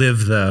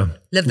live the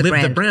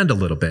brand a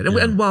little bit.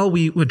 And while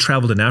we would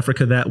traveled in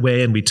Africa that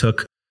way, and we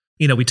took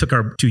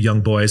our two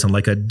young boys on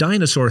like a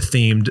dinosaur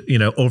themed,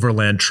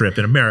 overland trip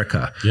in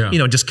America,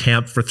 just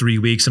camped for 3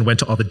 weeks and went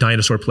to all the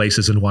dinosaur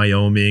places in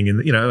Wyoming.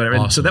 And,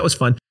 awesome. So that was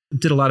fun.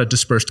 Did a lot of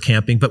dispersed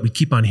camping, but we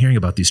keep on hearing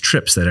about these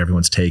trips that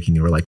everyone's taking.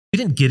 And we're like, we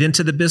didn't get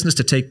into the business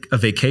to take a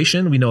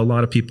vacation. We know a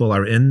lot of people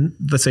are in,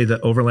 let's say, the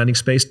overlanding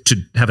space to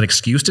have an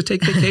excuse to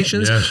take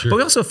vacations. Sure. But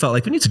we also felt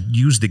like we need to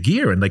use the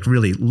gear and like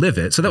really live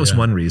it. So that was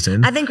one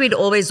reason. I think we'd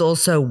always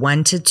also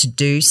wanted to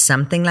do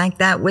something like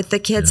that with the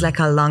kids, like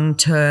a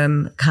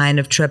long-term kind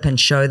of trip and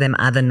show them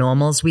other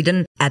normals. We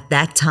didn't at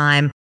that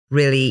time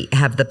really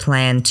have the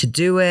plan to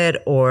do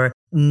it or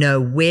know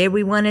where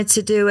we wanted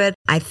to do it.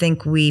 I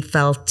think we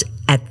felt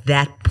at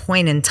that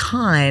point in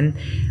time,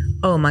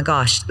 oh my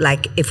gosh,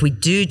 like if we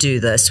do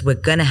this, we're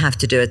going to have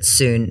to do it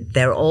soon.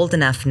 They're old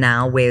enough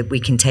now where we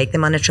can take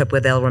them on a trip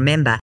where they'll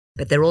remember,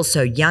 but they're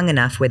also young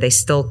enough where they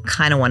still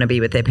kind of want to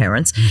be with their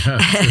parents.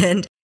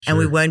 And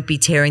we won't be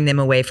tearing them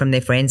away from their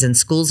friends. And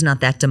school's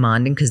not that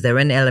demanding because they're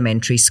in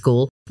elementary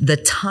school. The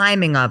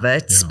timing of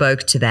it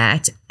spoke to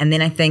that. And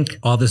then I think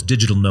all this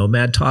digital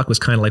nomad talk was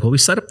kind of like, well, we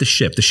set up the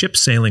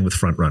ship's sailing with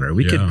Front Runner.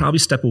 We could probably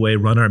step away,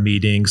 run our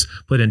meetings,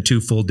 put in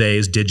 2 full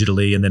days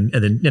digitally, and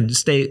then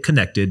stay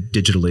connected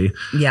digitally.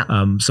 Yeah.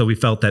 So we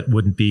felt that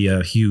wouldn't be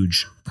a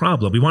huge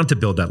problem. We wanted to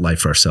build that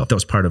life for ourselves. That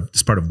was part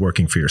of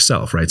working for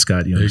yourself, right,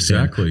 Scott?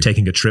 Exactly.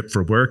 Taking a trip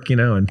for work,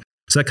 and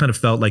so that kind of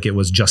felt like it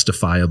was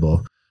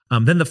justifiable.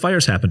 Then the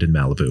fires happened in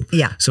Malibu.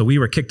 Yeah. So we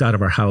were kicked out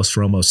of our house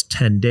for almost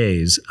 10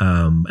 days.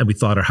 And we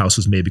thought our house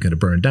was maybe going to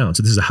burn down.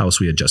 So this is a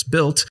house we had just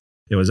built.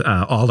 It was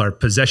all our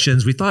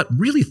possessions. We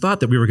really thought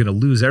that we were going to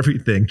lose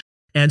everything.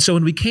 And so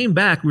when we came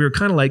back, we were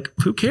kind of like,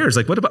 who cares?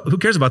 Like, who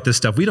cares about this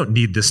stuff? We don't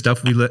need this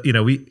stuff. You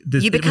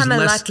become a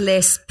lot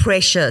less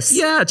precious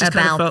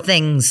about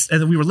things.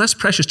 And we were less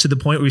precious to the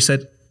point where we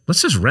said,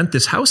 let's just rent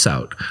this house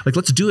out. Like,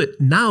 let's do it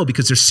now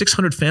because there's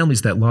 600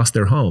 families that lost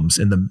their homes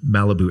in the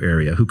Malibu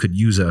area who could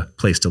use a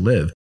place to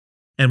live.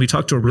 And we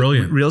talked to a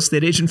real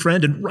estate agent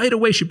friend, and right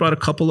away she brought a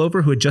couple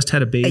over who had just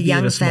had a baby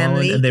and a small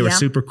one, and they were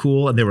super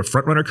cool, and they were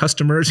Front Runner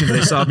customers.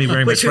 They saw me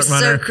wearing my Front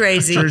Runner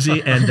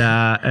jersey,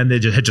 and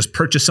they had just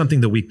purchased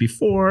something the week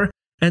before.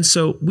 And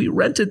so we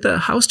rented the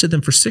house to them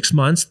for 6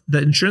 months.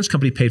 The insurance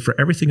company paid for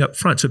everything up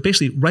front. So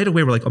basically right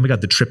away, we're like, oh my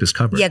God, the trip is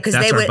covered. Yeah, because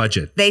that's our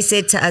budget. They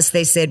said to us,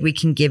 we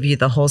can give you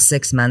the whole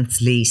 6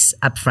 months lease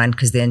up front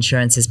because the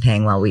insurance is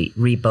paying while we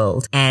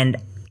rebuild. And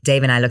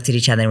Dave and I looked at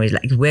each other and we were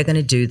like, we're going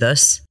to do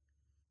this.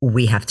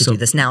 We have to do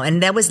this now.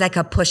 And that was like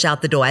a push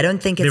out the door. I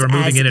don't think it's as easy.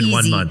 They were moving in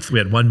 1 month. We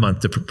had 1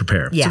 month to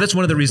prepare. Yeah. So that's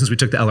one of the reasons we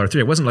took the LR3.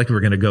 It wasn't like we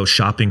were going to go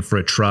shopping for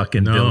a truck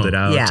and build it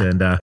out. Yeah.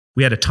 And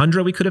we had a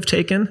Tundra we could have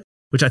taken,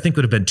 which I think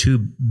would have been too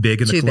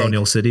big in the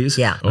colonial cities.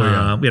 Yeah.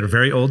 We had a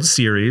very old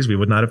series. We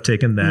would not have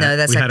taken that. No,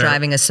 that's like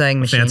driving a sewing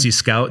machine. Fancy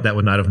Scout that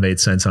would not have made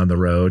sense on the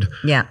road.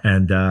 Yeah.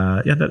 And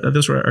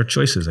those were our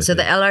choices. So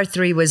the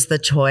LR3 was the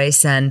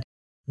choice. And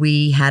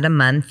we had a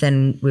month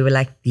and we were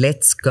like,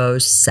 let's go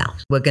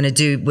south. We're going to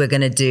do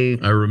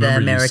the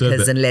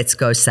Americas and let's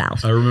go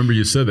south. I remember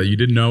you said that. You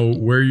didn't know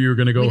where you were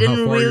going to go, we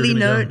didn't really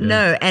know. Go.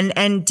 No.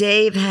 And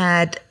Dave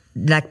had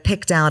like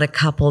picked out a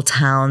couple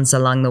towns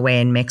along the way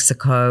in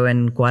Mexico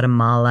and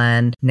Guatemala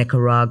and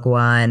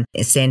Nicaragua and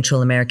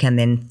Central America and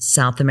then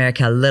South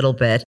America a little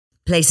bit.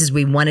 Places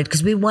we wanted,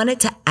 because we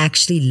wanted to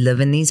actually live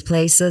in these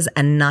places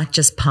and not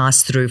just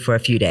pass through for a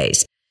few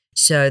days.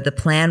 So the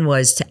plan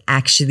was to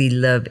actually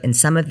live in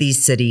some of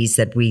these cities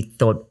that we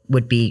thought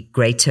would be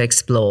great to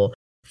explore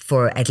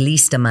for at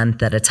least a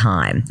month at a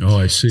time. Oh,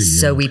 I see.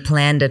 So we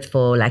planned it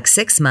for like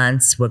 6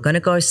 months. We're going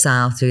to go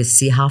south to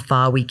see how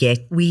far we get.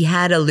 We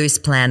had a loose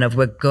plan of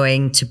we're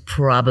going to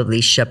probably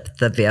ship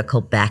the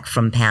vehicle back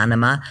from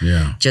Panama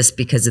just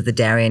because of the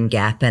Darien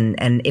Gap.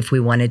 And if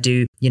we want to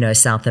do,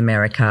 South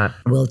America,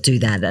 we'll do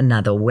that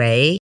another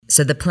way.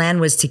 So the plan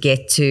was to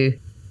get to,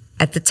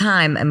 at the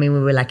time, we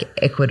were like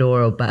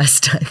Ecuador or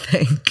bust, I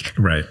think.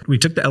 Right. We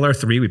took the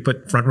LR3, we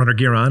put front runner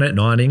gear on it, an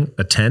awning,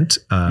 a tent.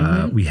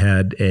 We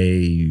had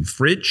a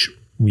fridge.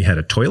 We had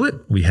a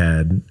toilet. We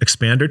had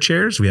expander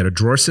chairs. We had a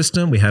drawer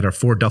system. We had our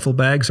 4 duffel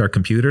bags, our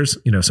computers,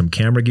 some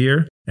camera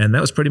gear. And that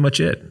was pretty much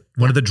it.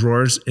 One of the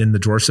drawers in the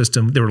drawer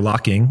system, they were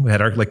locking. We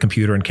had our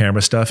computer and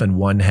camera stuff, and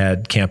one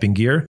had camping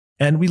gear.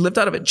 And we lived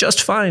out of it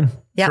just fine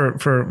for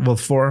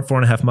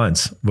 4.5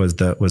 months was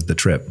the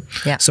trip.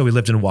 Yeah. So we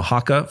lived in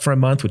Oaxaca for a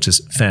month, which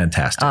is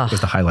fantastic. It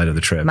was the highlight of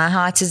the trip. My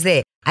heart is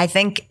there. I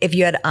think if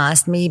you had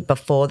asked me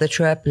before the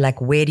trip, like,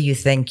 where do you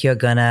think you're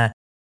going to,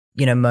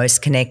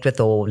 most connect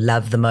with or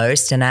love the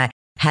most? And I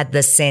had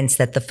this sense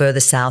that the further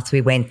south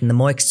we went and the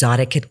more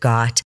exotic it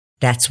got,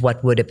 that's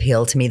what would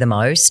appeal to me the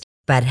most.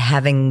 But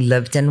having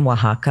lived in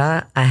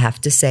Oaxaca, I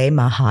have to say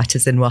my heart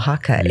is in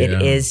Oaxaca. Yeah.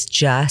 It is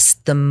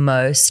just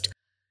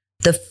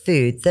the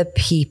food, the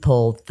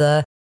people,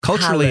 the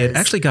culturally, colors, it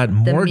actually got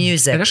more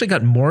music. It actually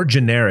got more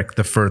generic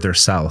the further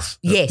south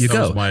you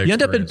go. You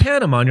end up in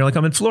Panama and you're like,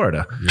 I'm in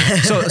Florida.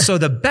 Yeah. So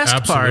the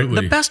best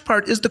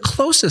part is the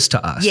closest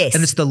to us. Yes.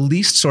 And it's the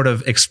least sort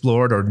of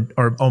explored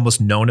or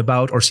almost known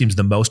about or seems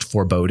the most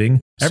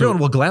foreboding. Everyone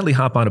will gladly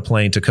hop on a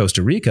plane to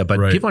Costa Rica, but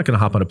people aren't going to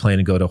hop on a plane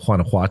and go to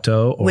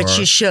Guanajuato which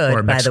you should,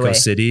 or Mexico by the way.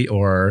 City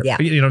or,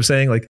 you know what I'm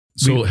saying? Like,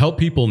 so help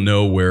people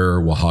know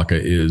where Oaxaca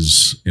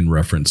is in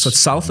reference. So it's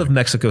south of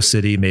Mexico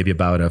City, maybe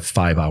about a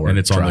 5-hour and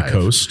it's drive. On the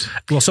coast.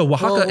 Well, so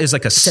Oaxaca is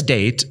like a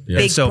state.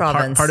 Big so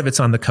province. Part of it's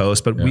on the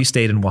coast, but we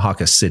stayed in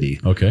Oaxaca City.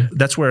 Okay.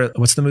 That's where,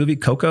 what's the movie?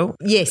 Coco?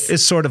 Yes.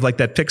 It's sort of like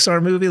that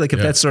Pixar movie. Like if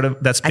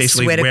that's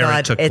basically where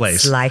it took place.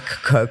 It's like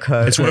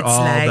Coco. It's where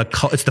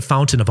it's the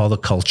fountain of all the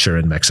culture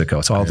in Mexico.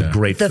 It's all the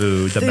great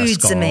food, the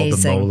mezcal,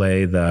 amazing. the mole,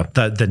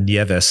 the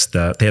nieves.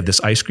 They have this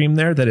ice cream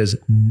there that is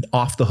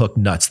off the hook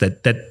nuts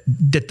that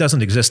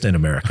doesn't exist in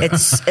America.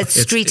 It's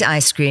street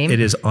ice cream. It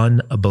is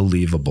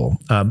unbelievable.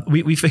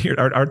 We figured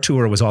our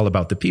tour was all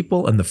about the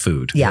people and the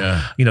food.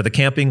 Yeah. The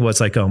camping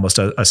was like almost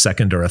a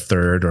second or a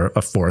third or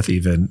a fourth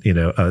even,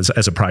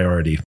 as a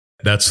priority.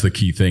 That's the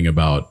key thing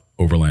about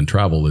overland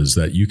travel is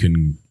that you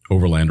can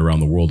overland around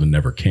the world and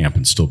never camp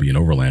and still be an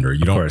overlander.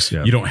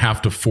 You don't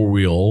have to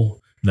 4-wheel.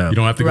 No. You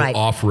don't have to go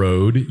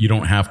off-road. You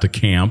don't have to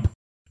camp.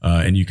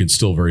 And you can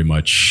still very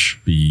much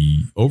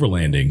be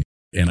overlanding.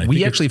 And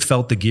we actually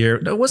felt the gear.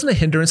 It wasn't a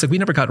hindrance. Like we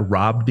never got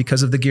robbed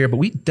because of the gear, but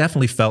we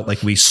definitely felt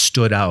like we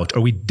stood out,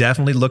 or we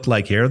definitely looked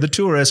like, here are the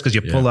tourists, because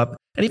you pull up.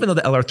 And even though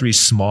the LR3 is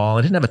small,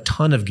 it didn't have a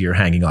ton of gear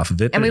hanging off of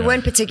it. And we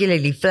weren't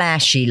particularly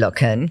flashy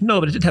looking.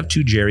 No, but it did have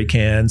 2 jerry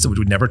cans, which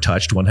we never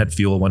touched. One had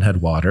fuel, one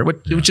had water,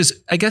 which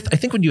is, I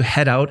think when you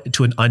head out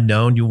to an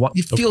unknown, you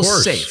feel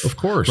safe. Of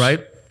course.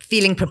 Right?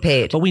 Feeling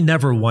prepared. But we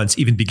never once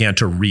even began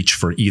to reach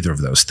for either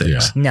of those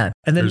things. Yeah. No.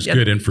 And then there's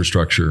good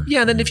infrastructure. Yeah.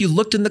 And then if you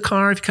looked in the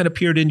car, if you kind of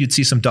peered in, you'd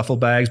see some duffel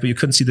bags, but you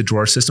couldn't see the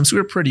drawer system. So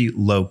we were pretty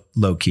low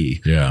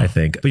key. Yeah. I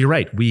think. But you're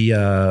right.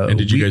 And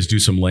did you guys do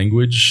some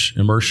language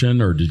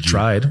immersion or did you?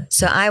 Tried.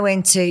 So I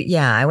went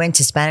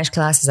to Spanish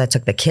classes. I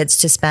took the kids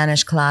to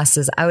Spanish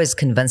classes. I was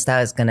convinced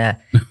I was going to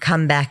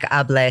come back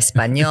habla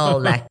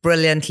español like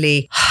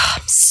brilliantly.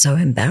 I'm so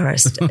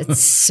embarrassed. It's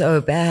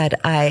so bad.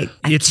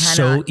 It's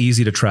so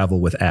easy to travel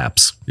with apps.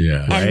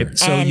 Yeah. Right.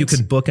 So you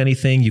can book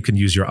anything. You can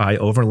use your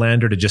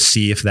iOverlander to just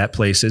see if that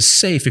place is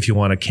safe if you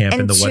want to camp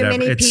in the whatever. Too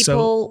many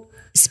people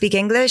speak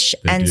English.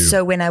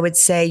 So when I would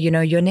say, yo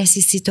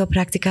necesito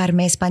practicar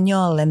mi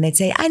español, and they'd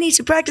say, I need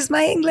to practice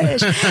my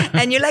English.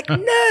 And you're like,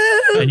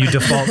 no. And you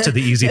default to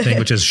the easy thing,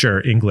 which is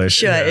English.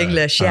 Sure,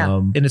 English, yeah.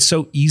 And it's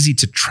so easy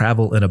to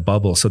travel in a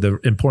bubble. So the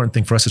important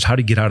thing for us is how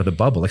do you get out of the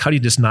bubble? Like how do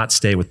you just not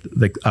stay with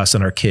like us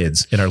and our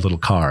kids in our little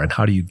car? And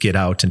how do you get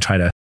out and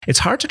it's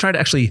hard to try to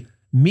actually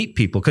meet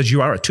people because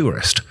you are a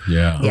tourist.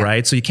 Yeah.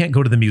 Right. So you can't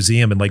go to the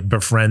museum and like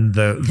befriend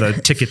the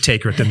ticket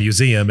taker at the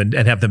museum and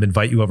have them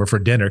invite you over for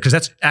dinner because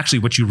that's actually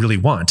what you really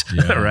want.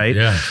 Yeah. Right.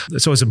 Yeah.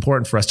 So it's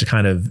important for us to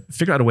kind of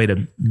figure out a way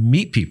to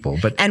meet people.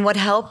 And what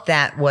helped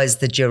that was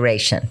the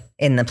duration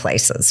in the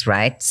places,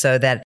 right? So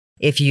that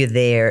if you're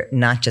there,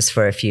 not just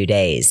for a few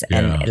days.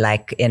 And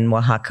like in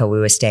Oaxaca, we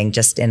were staying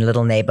just in a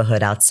little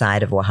neighborhood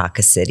outside of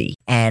Oaxaca City.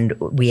 And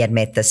we had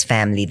met this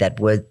family that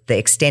was the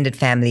extended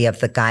family of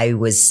the guy who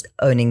was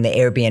owning the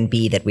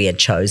Airbnb that we had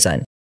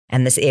chosen.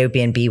 And this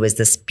Airbnb was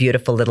this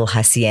beautiful little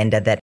hacienda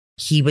that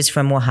he was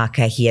from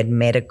Oaxaca. He had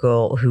met a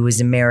girl who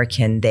was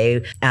American.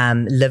 They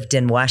lived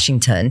in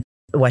Washington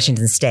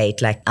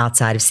State, like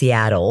outside of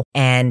Seattle,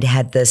 and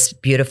had this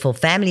beautiful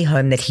family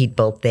home that he'd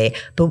built there.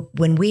 But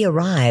when we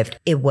arrived,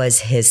 it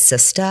was his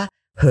sister,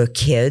 her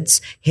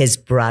kids, his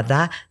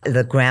brother,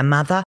 the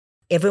grandmother.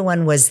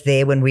 Everyone was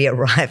there when we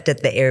arrived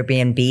at the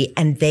Airbnb,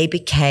 and they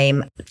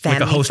became family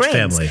like a host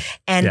friends. Family.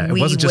 And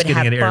we would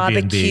have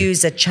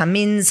barbecues at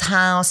Chamin's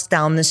house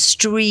down the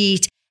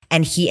street.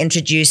 And he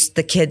introduced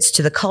the kids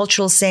to the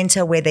cultural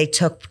center where they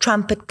took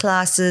trumpet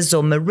classes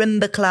or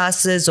marimba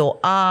classes or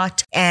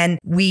art. And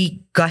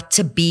we got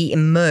to be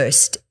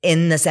immersed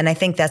in this. And I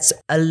think that's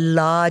a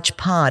large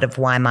part of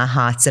why my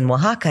heart's in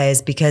Oaxaca,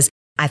 is because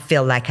I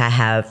feel like I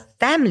have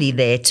family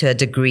there to a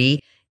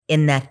degree,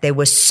 in that they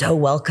were so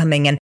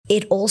welcoming. And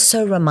it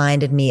also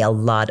reminded me a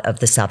lot of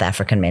the South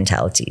African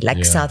mentality.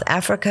 Like South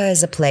Africa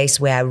is a place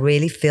where I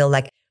really feel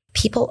like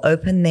people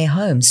open their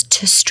homes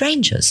to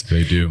strangers.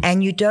 They do.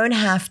 And you don't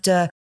have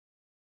to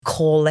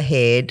call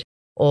ahead,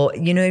 or,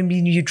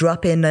 you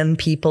drop in on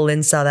people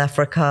in South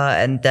Africa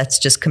and that's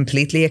just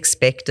completely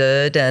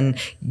expected. And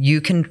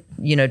you can,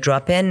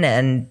 drop in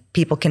and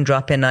people can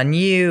drop in on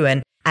you.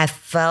 And I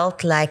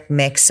felt like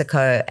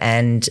Mexico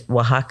and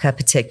Oaxaca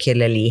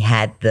particularly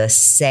had the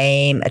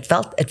same, it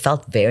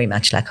felt very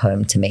much like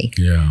home to me.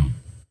 Yeah.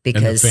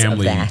 Because and of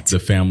that. The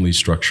family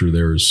structure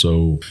there is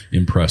so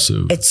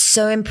impressive. It's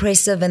so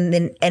impressive. And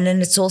then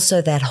it's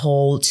also that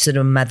whole sort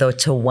of mother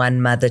to one,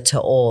 mother to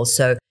all.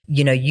 So,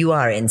 you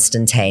are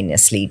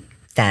instantaneously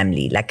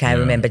family. Like I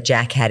remember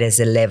Jack had his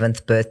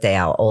 11th birthday.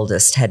 Our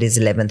oldest had his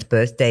 11th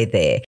birthday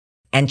there.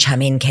 And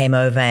Chamin came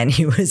over and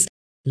he was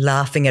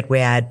laughing at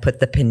where I had put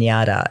the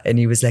piñata. And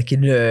he was like,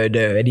 no.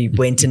 And he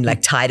went and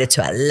like tied it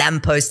to a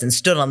lamppost and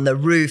stood on the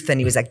roof. And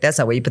he was like, that's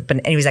not where you put the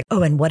piñata. And he was like,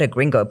 oh, and what a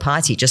gringo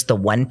party, just the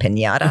one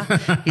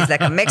piñata. He's like,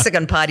 a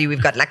Mexican party,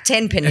 we've got like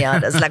 10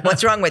 piñatas. Like,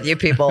 what's wrong with you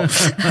people?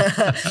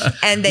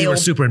 And they were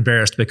super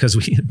embarrassed because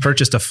we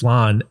purchased a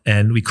flan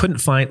and we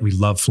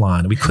love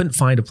flan. We couldn't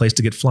find a place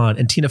to get flan.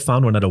 And Tina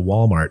found one at a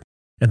Walmart.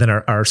 And then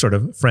our sort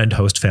of friend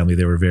host family,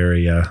 they were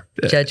very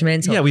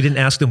judgmental. Yeah, we didn't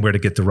ask them where to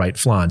get the right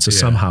flan. So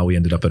somehow we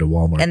ended up at a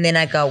Walmart. And then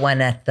I got one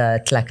at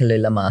the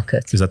Tlacolula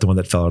market. Is that the one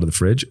that fell out of the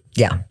fridge?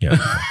 Yeah.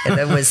 And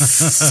it was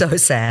so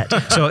sad.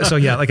 So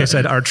yeah, like I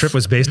said, our trip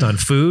was based on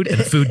food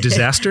and food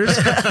disasters.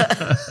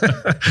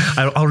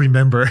 I'll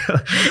remember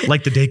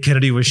like the day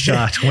Kennedy was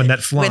shot when that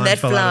flan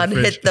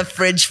hit the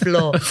fridge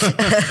floor.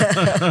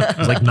 It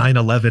was like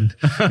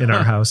 9/11 in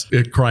our house.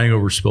 Crying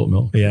over spilt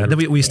milk. Yeah. Then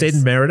we stayed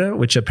in Merida,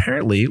 which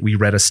apparently we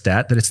read a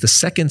stat that it's the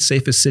second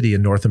safest city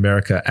in North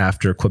America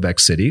after Quebec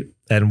City.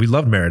 And we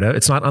love Merida.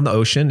 It's not on the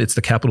ocean. It's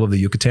the capital of the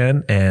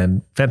Yucatan,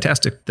 and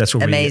fantastic. That's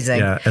where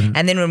amazing.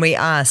 And then when we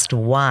asked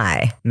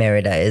why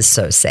Merida is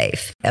so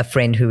safe, a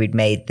friend who we'd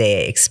made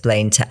there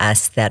explained to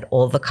us that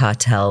all the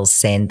cartels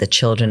send the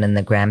children and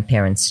the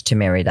grandparents to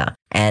Merida.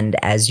 And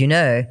as you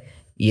know,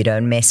 you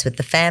don't mess with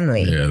the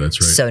family. Yeah, that's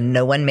right. So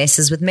no one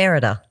messes with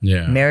Merida.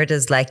 Yeah.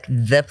 Merida's like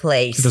the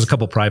place. There's a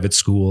couple private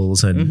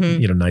schools and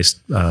nice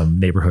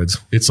neighborhoods.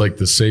 It's like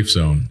the safe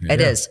zone. Yeah.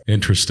 It is.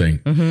 Interesting.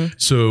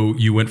 So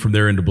you went from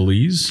there into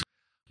Belize?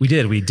 We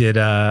did.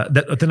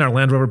 Then our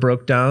Land Rover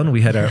broke down.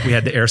 We had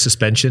the air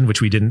suspension,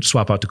 which we didn't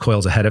swap out to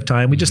coils ahead of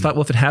time. We just thought,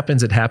 well, if it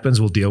happens, it happens.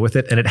 We'll deal with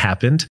it. And it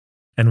happened.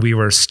 And we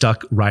were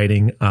stuck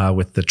riding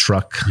with the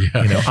truck,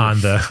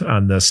 on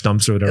the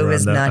stumps or whatever. It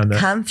was not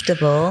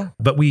comfortable.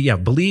 But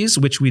Belize,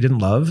 which we didn't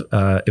love.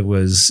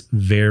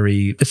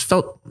 It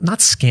felt not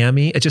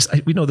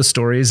scammy. We know the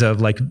stories of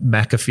like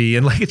McAfee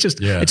and like it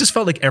just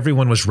felt like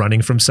everyone was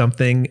running from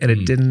something, and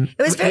it didn't.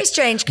 It was very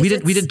strange. We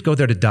didn't go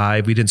there to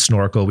dive. We didn't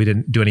snorkel. We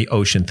didn't do any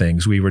ocean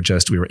things. We were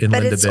inland a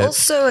bit. But it's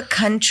also a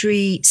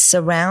country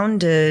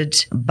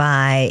surrounded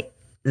by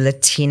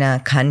Latina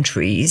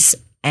countries,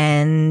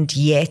 and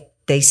yet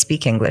they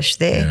speak English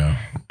there,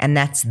 and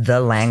that's the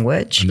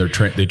language. And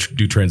they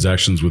do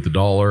transactions with the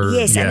dollar.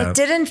 Yes, and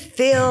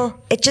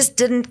it just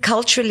didn't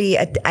culturally,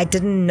 I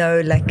didn't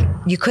know, like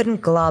you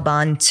couldn't glob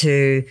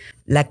onto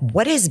like,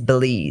 what is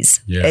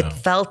Belize? Yeah. It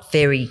felt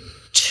very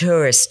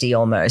touristy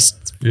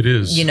almost. It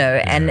is.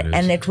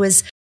 And it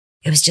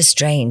was just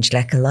strange.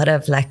 Like a lot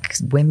of like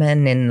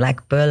women in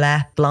like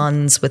burlap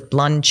blondes with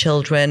blonde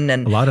children,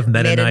 and a lot of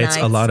Mennonites,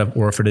 a lot of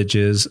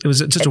orphanages. It was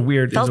just a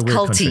weird culty.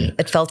 Country.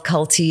 It felt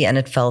culty and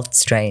it felt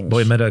strange.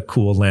 Well, we met a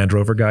cool Land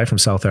Rover guy from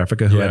South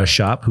Africa who had a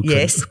shop who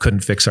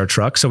couldn't fix our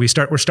truck. So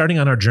we're starting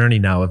on our journey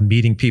now of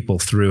meeting people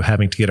through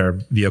having to get our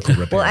vehicle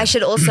repaired. Well, I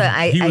should also,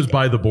 he was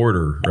by the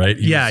border, right?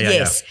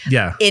 Yes.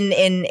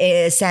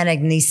 In San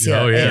Ignacio.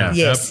 Oh yeah.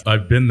 Yes.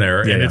 I've been there,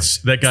 and it's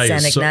that guy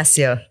San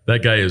Ignacio.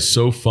 That guy is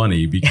so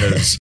funny because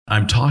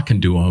I'm talking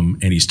to him,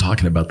 and he's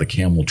talking about the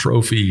Camel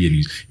Trophy, and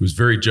he was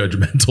very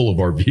judgmental of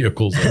our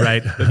vehicles,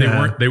 right?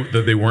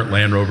 that they weren't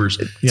Land Rovers,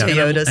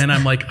 Toyotas. And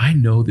I'm like, I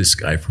know this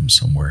guy from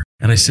somewhere.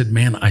 And I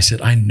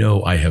said, I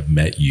know I have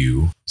met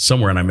you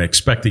somewhere. And I'm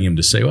expecting him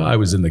to say, well, I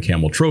was in the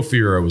Camel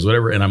Trophy or I was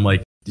whatever. And I'm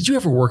like, did you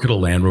ever work at a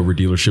Land Rover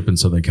dealership in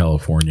Southern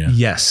California?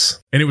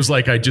 Yes. And it was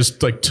like I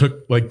just took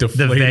deflated.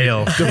 The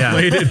veil.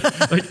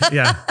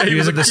 Yeah. He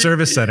was at the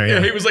service center.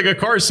 Yeah. He was like a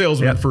car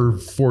salesman for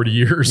 40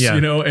 years,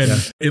 and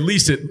at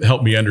least it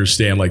helped me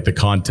understand like the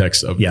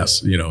context of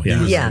this, He was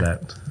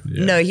that.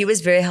 Yeah. No, he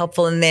was very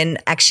helpful. And then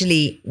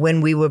actually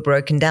when we were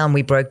broken down,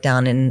 we broke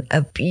down in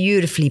a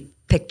beautifully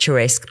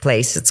picturesque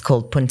place. It's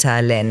called Punta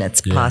Alen.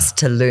 It's past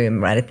Tulum,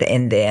 right at the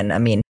end there. And I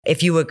mean,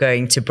 if you were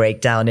going to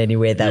break down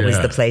anywhere, that was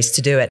the place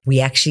to do it.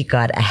 We actually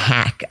got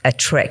a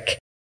trick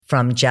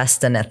from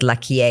Justin at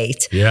Lucky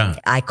 8. Yeah.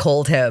 I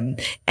called him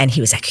and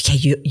he was like,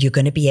 okay, you're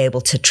going to be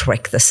able to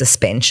trick the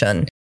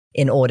suspension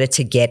in order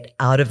to get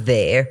out of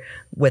there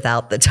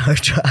without the tow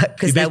truck.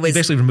 Because you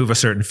basically remove a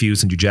certain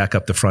fuse and you jack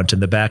up the front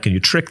and the back and you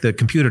trick the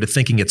computer to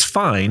thinking it's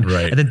fine.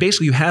 Right. And then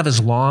basically you have as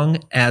long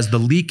as the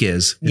leak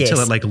is until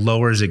it like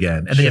lowers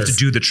again. And then you have to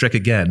do the trick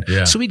again.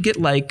 Yeah. So we'd get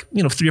 3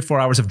 or 4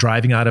 hours of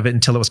driving out of it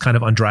until it was kind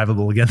of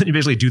undrivable again. Then you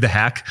basically do the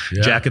hack,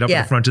 jack it up in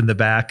the front and the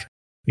back.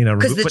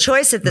 Because the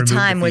choice at the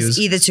time was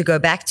either to go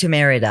back to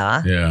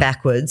Merida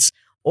backwards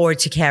or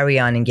to carry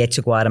on and get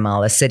to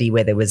Guatemala City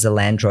where there was a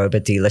Land Rover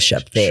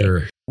dealership there.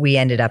 Sure. We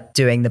ended up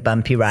doing the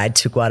bumpy ride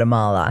to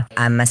Guatemala.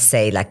 I must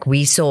say,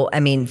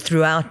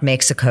 throughout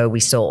Mexico, we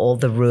saw all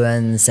the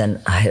ruins and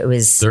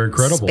they're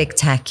incredible.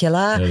 Spectacular.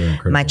 Yeah, they're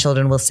incredible. My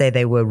children will say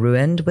they were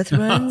ruined with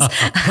ruins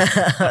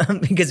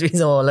because we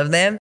saw all of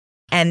them.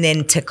 And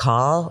then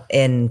Tikal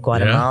in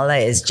Guatemala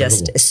is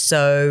just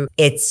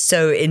it's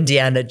so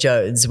Indiana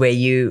Jones where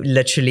you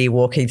literally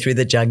walking through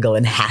the jungle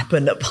and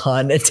happen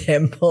upon a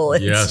temple.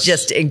 It's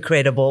just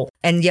incredible.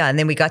 And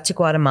then we got to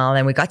Guatemala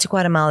and we got to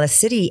Guatemala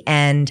City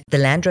and the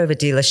Land Rover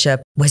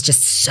dealership was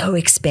just so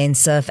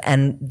expensive.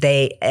 And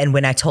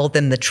when I told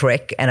them the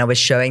trick and I was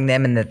showing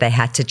them and that they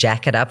had to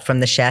jack it up from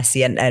the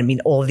chassis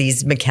and all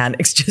these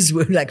mechanics just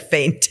were like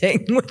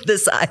fainting with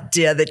this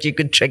idea that you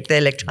could trick the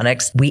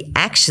electronics. We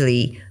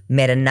actually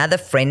met another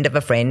friend of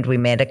a friend. We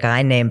met a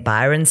guy named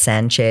Byron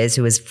Sanchez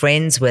who was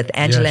friends with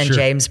Angela and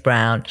James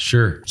Brown.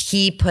 Sure.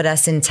 He put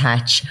us in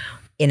touch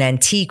in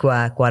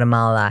Antigua,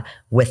 Guatemala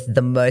with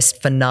the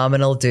most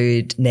phenomenal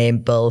dude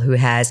named Bill who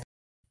has,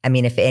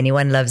 if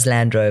anyone loves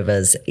Land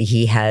Rovers,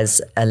 he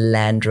has a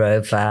Land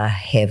Rover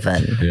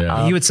heaven.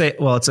 Yeah. You would say,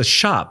 well, it's a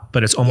shop,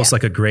 but it's almost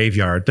like a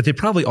graveyard, but they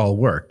probably all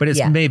work. But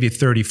it's maybe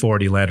 30,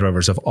 40 Land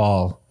Rovers of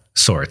all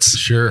sorts.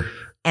 Sure.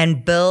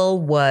 And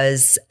Bill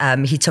was,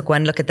 he took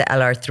one look at the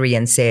LR3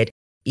 and said,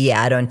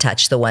 I don't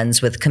touch the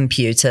ones with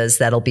computers.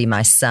 That'll be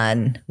my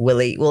son.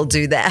 Willie will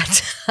do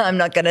that. I'm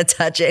not going to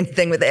touch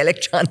anything with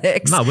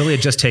electronics. No, Willie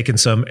had just taken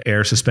some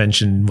air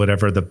suspension,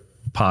 whatever, the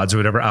pods or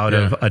whatever out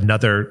of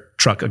another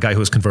truck, a guy who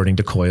was converting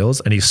to coils,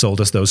 and he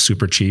sold us those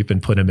super cheap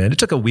and put them in. It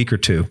took a week or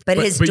two. But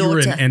his daughter... you were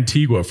in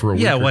Antigua for a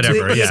week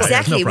whatever.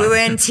 Exactly. We were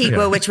in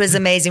Antigua, which was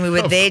amazing. We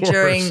were there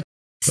during...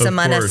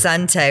 Semana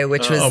Santa,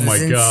 which was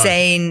this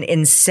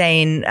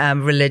insane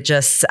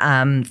religious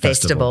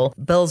festival.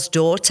 Bill's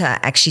daughter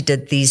actually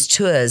did these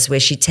tours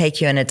where she'd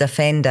take you in a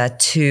Defender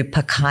to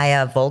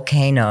Pacaya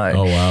volcano.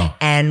 Oh, wow.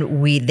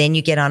 And then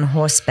you get on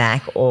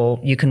horseback or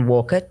you can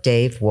walk it.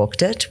 Dave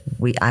walked it.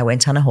 I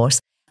went on a horse.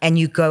 And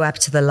you go up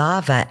to the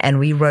lava and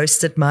we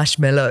roasted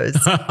marshmallows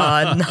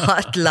on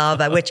hot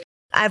lava, which...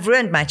 I've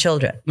ruined my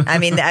children.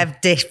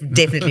 I've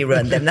definitely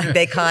ruined them.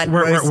 They can't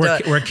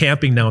roast. We're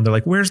camping now and they're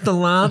like, where's the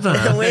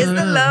lava? Where's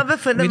the lava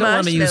for the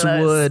marshmallows? We don't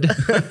want to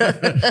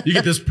use wood. You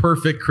get this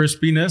perfect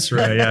crispiness,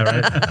 right?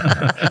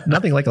 Right.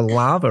 Nothing like a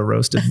lava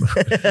roasted.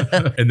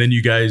 And then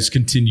you guys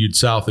continued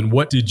south. And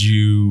what did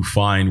you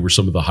find were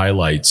some of the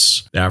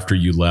highlights after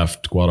you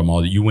left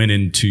Guatemala? You went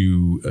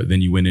into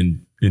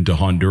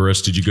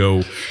Honduras. Did you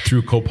go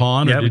through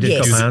Copan? Yeah, we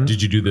did Copan.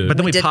 Did you do the... But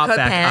then we popped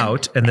back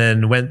out and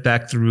then went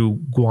back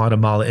through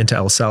Guatemala into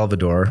El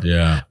Salvador.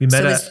 Yeah. So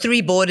it was 3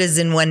 borders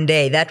in one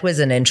day. That was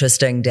an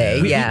interesting day.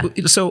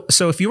 So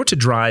if you wanted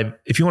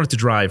to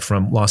drive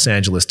from Los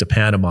Angeles to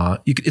Panama,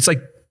 it's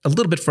like a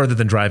little bit further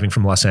than driving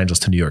from Los Angeles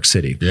to New York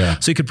City. Yeah.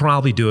 So you could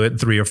probably do it in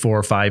 3 or 4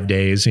 or 5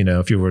 days,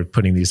 if you were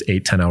putting these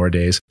 8-10 hour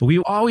days. But we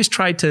always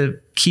tried to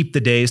keep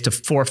the days to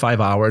 4 or 5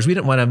 hours. We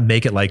didn't want to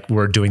make it like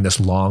we're doing this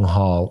long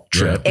haul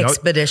trip.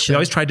 Expedition. We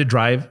always tried to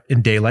drive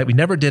in daylight. We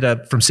never did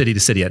a from city to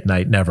city at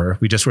night. Never.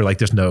 We just were like,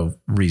 there's no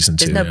reason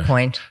to. There's no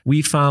point.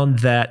 We found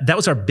that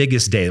was our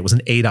biggest day. It was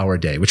an 8-hour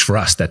day, which for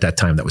us at that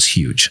time, that was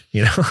huge.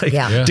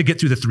 To get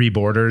through the 3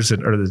 borders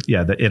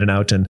the in and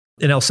out. And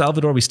in El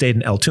Salvador, we stayed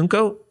in El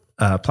Tunco.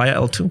 Playa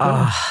El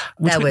Tunco.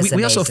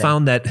 We also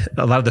found that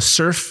a lot of the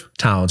surf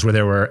towns where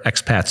there were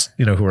expats,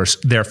 who were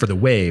there for the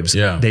waves,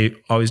 they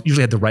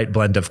usually had the right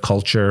blend of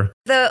culture.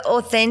 The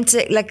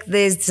authentic,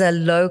 there's a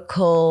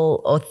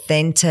local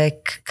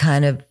authentic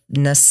kind of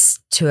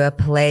to a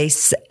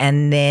place.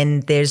 And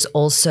then there's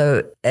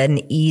also an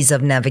ease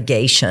of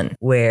navigation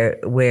where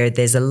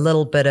there's a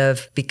little bit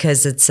of,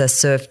 because it's a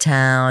surf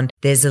town,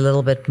 there's a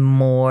little bit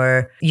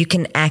more, you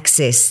can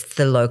access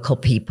the local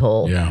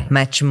people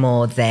much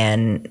more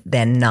than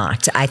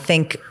not.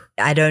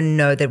 I don't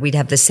know that we'd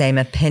have the same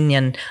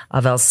opinion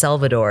of El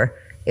Salvador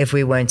if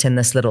we weren't in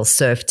this little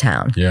surf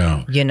town.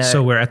 Yeah. You know.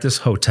 So we're at this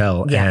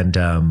hotel and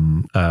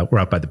we're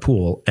out by the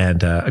pool,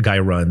 and a guy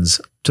runs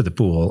to the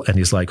pool and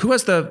he's like, "Who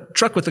has the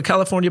truck with the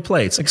California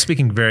plates?" Like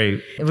speaking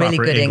very really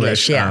proper good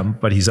English,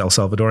 but he's El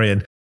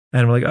Salvadorian.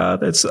 And we're like, "Oh,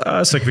 that's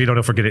us." Like, we don't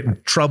know if we're getting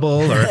in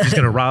trouble or if he's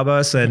going to rob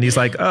us. And he's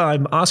like, "Oh,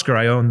 I'm Oscar.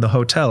 I own the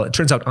hotel." It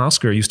turns out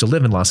Oscar used to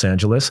live in Los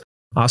Angeles.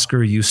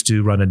 Oscar used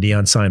to run a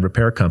neon sign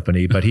repair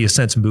company, but he has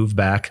since moved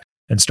back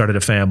and started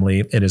a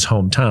family in his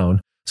hometown.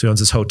 So he owns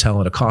this hotel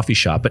and a coffee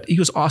shop. But he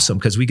was awesome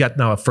because we got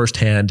now a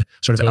firsthand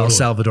sort of El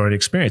Salvadorian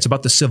experience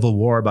about the Civil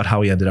War, about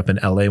how he ended up in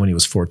LA when he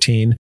was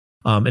 14.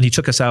 And he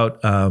took us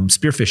out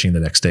spearfishing the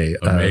next day,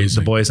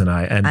 the boys and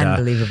I. And,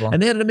 unbelievable.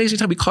 And they had an amazing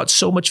time. We caught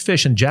so much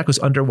fish, and Jack was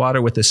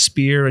underwater with a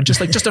spear and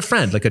just a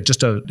friend, like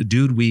just a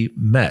dude we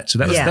met. So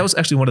that was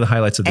actually one of the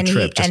highlights of the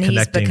trip. And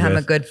he's become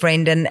a good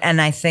friend.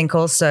 And I think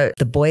also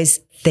the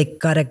boys, they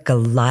got a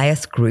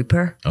Goliath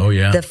grouper. Oh,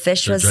 yeah. The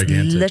fish was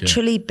gigantic,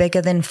 literally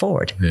bigger than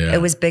Ford. Yeah.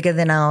 It was bigger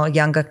than our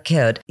younger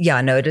kid. Yeah,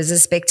 no, it was a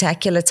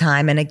spectacular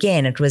time. And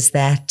again, it was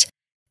that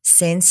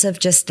sense of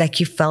just like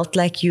you felt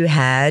like you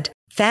had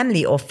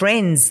family or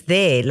friends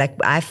there. Like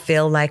I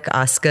feel like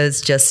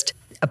Oscar's just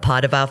a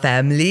part of our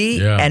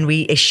family and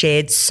we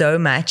shared so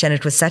much, and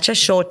it was such a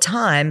short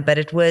time, but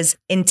it was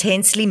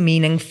intensely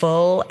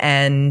meaningful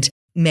and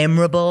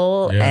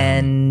memorable.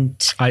 And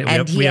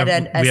he had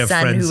a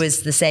son friends who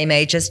was the same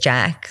age as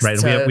Jack. Right.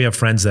 So we have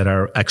friends that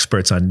are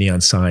experts on neon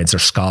signs or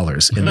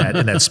scholars in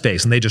that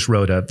space. And they just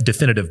wrote a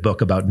definitive book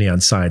about neon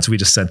signs. We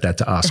just sent that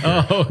to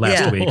Oscar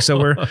last week. So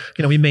we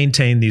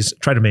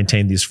try to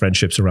maintain these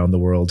friendships around the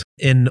world.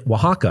 In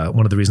Oaxaca,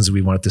 one of the reasons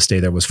we wanted to stay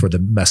there was for the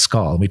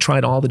mezcal. And we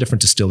tried all the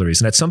different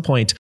distilleries. And at some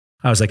point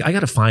I was like, I got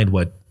to find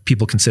what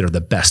people consider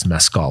the best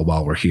mezcal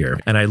while we're here.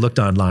 And I looked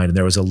online and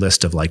there was a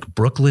list of like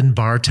Brooklyn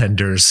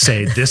bartenders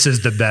say this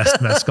is the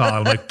best mezcal.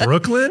 I'm like,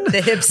 Brooklyn?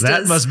 The hipsters.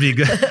 That must be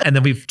good. And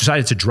then we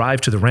decided to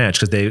drive to the ranch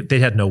because they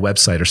had no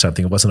website or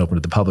something. It wasn't open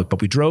to the public,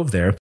 but we drove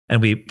there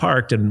and we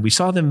parked and we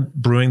saw them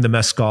brewing the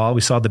mezcal.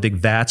 We saw the big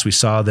vats. We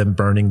saw them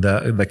burning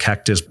the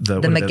cactus,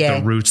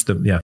 the roots,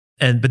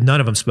 but none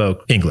of them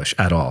spoke English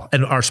at all.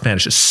 And our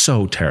Spanish is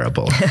so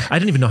terrible. I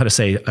didn't even know how to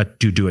say,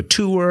 do a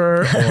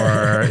tour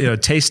or,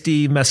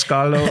 tasty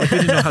mezcalo. Like, we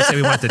didn't know how to say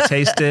we wanted to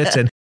taste it.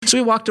 And so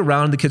we walked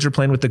around, the kids were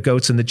playing with the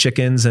goats and the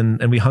chickens and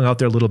we hung out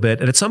there a little bit.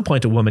 And at some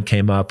point, a woman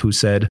came up who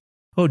said,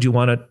 "Oh, do you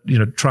want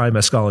to, try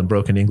mezcal in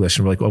broken English?"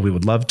 And we're like, "Well, we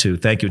would love to.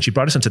 Thank you." And she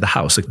brought us into the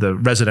house, like the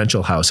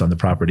residential house on the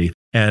property.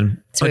 And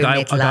a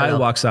guy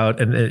walks out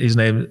and his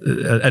name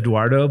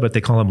Eduardo, but they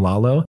call him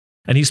Lalo.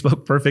 And he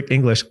spoke perfect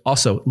English,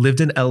 also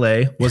lived in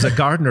LA, was a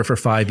gardener for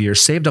 5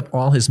 years, saved up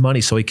all his money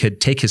so he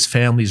could take his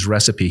family's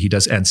recipe. He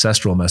does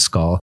ancestral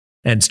mezcal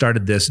and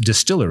started this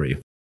distillery.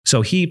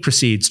 So he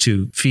proceeds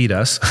to feed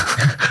us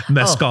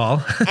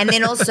mezcal. And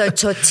then also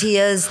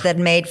tortillas that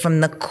made from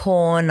the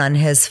corn on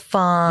his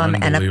farm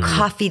and a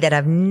coffee that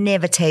I've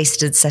never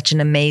tasted, such an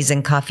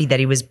amazing coffee that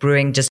he was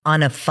brewing just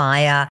on a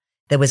fire.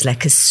 There was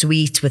like a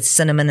sweet with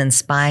cinnamon and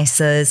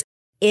spices.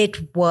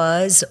 It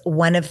was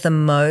one of the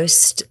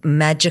most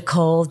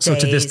magical days. So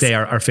to this day,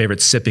 our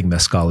favorite sipping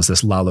mezcal is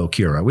this Lalo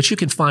Cura, which you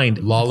can find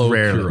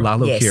rarely.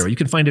 Lalo Cura. You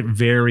can find it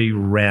very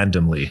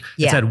randomly.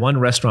 Yeah. It's at one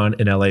restaurant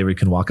in LA where you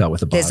can walk out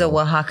with a bottle. There's a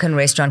Oaxacan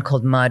restaurant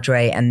called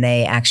Madre, and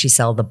they actually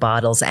sell the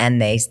bottles,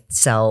 and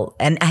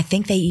and I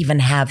think they even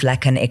have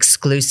like an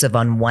exclusive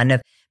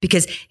on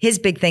because his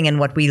big thing and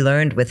what we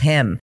learned with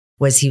him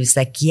was he was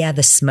like,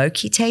 the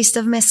smoky taste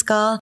of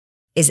mezcal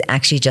is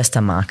actually just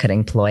a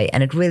marketing ploy,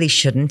 and it really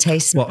shouldn't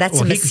taste. That's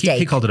a mistake.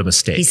 He called it a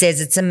mistake. He says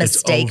it's a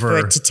mistake for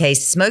it to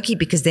taste smoky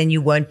because then you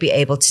won't be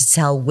able to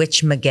tell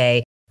which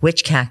maguey,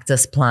 which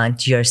cactus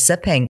plant you're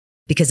sipping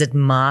because it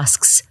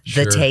masks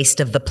the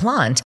taste of the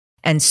plant.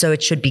 And so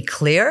it should be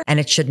clear and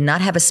it should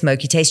not have a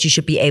smoky taste. You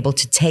should be able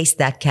to taste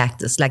that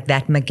cactus, like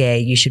that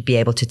maguey. You should be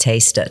able to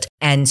taste it.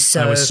 And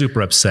so I was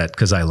super upset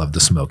because I love the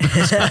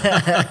smokiness.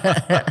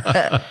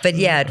 But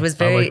it was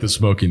very. I like the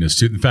smokiness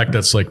too. In fact,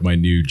 that's like my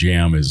new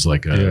jam is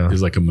like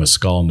a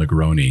mezcal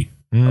Negroni.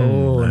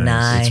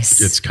 Nice.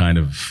 It's kind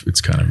of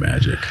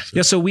magic.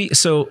 Yeah.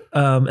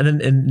 And then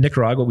in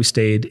Nicaragua, we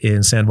stayed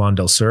in San Juan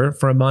del Sur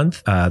for a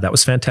month. That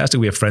was fantastic.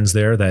 We have friends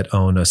there that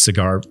own a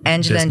cigar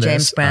Angela business, and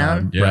James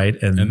Brown. Right.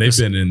 And they've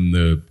been in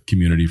the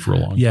community for a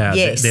long time. Yeah.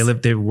 Yes.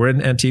 They were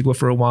in Antigua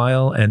for a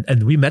while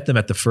and we met them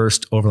at the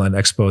first Overland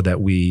Expo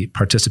that we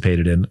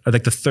participated in, or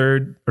like the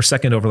third or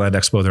second Overland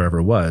Expo there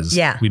ever was.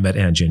 Yeah. We met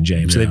Angie and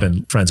James. So they've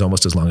been friends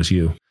almost as long as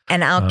you.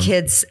 And our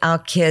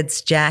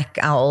kids, Jack,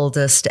 our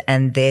oldest,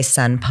 and their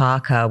son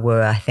Parker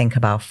were, I think,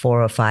 about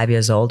 4 or 5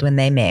 years old when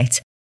they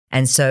met.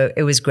 And so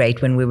it was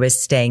great when we were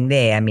staying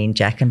there. I mean,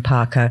 Jack and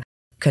Parker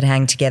could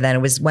hang together. And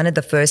it was one of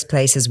the first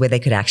places where they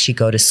could actually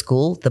go to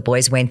school. The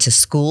boys went to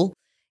school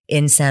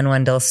in San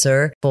Juan del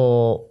Sur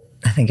for,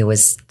 I think it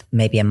was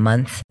maybe a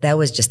month. That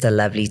was just a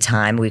lovely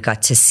time. We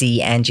got to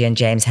see Angie and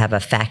James have a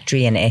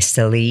factory in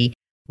Esteli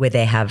where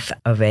they have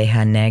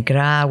Oveja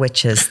Negra,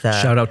 which is the...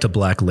 Shout out to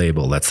Black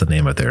Label. That's the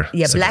name of their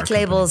Black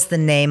Label is the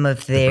name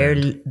of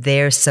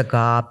their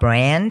cigar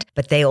brand,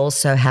 but they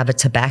also have a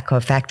tobacco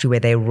factory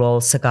where they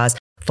roll cigars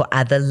for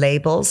other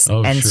labels.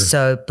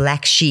 So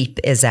Black Sheep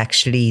is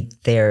actually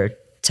their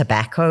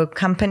tobacco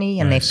company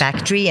and their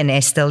factory in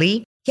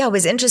Esteli. Yeah, it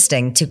was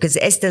interesting too, because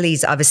Esteli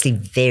is obviously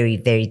very,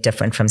 very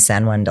different from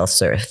San Juan del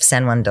Sur.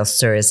 San Juan del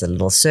Sur is a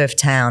little surf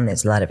town.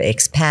 There's a lot of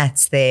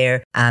expats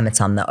there.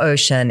 It's on the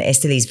ocean.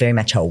 Esteli is very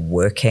much a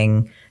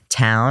working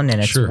town,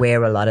 and it's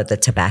where a lot of the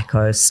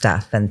tobacco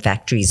stuff and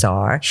factories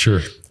are.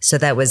 Sure. So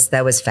that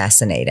was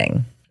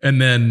fascinating.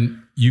 And then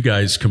you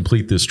guys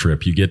complete this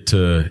trip. You get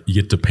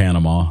to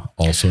Panama,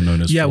 also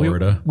known as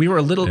Florida. We were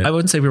a little, I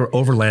wouldn't say we were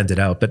overlanded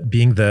out, but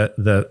being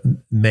the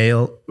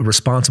male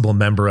responsible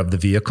member of the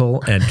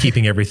vehicle and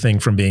keeping everything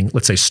from being,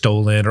 let's say,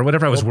 stolen or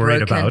whatever I was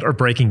worried about or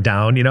breaking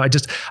down, I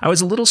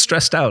was a little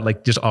stressed out,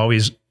 like just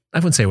always, I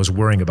wouldn't say I was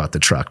worrying about the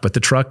truck, but the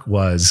truck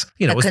was,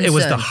 it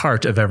was the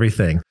heart of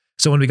everything.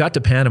 So when we got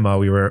to Panama,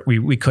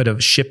 we could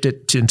have shipped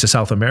it into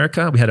South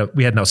America.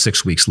 We had now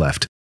 6 weeks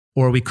left.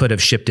 Or we could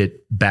have shipped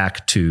it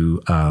back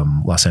to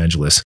Los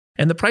Angeles.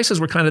 And the prices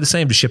were kind of the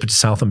same to ship it to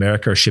South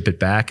America or ship it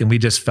back. And we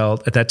just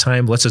felt at that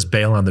time, let's just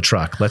bail on the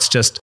truck. Let's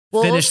just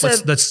finish.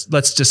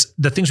 Let's just,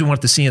 the things we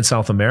wanted to see in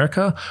South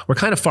America were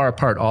kind of far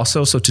apart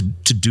also. So to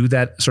do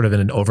that sort of in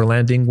an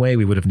overlanding way,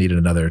 we would have needed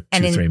another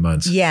 2-3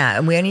 months. Yeah.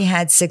 And we only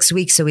had 6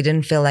 weeks. So we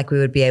didn't feel like we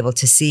would be able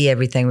to see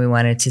everything we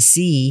wanted to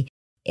see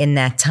in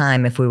that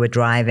time if we were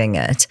driving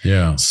it.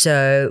 Yeah.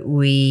 So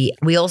we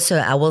also,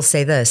 I will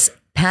say this,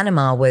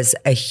 Panama was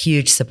a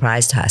huge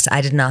surprise to us.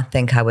 I did not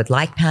think I would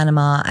like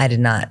Panama. I did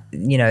not,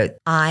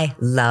 I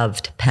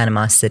loved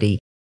Panama City.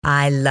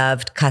 I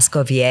loved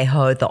Casco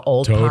Viejo, the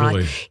old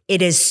part.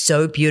 It is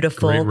so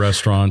beautiful. Great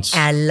restaurants.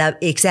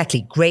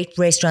 Great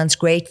restaurants,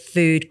 great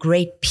food,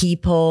 great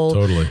people.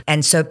 Totally.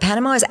 And so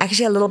Panama is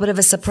actually a little bit of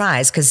a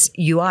surprise because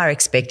you are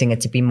expecting it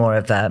to be more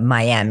of a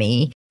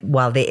Miami,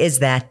 while there is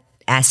that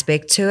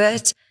aspect to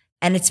it.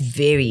 And it's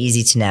very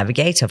easy to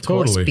navigate, of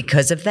course,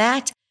 because of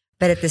that.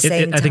 But at the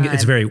same time, I think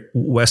it's very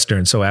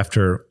Western. So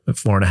after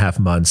 4.5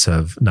 months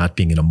of not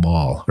being in a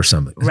mall or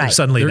something,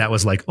 suddenly that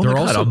was like, oh my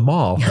God, a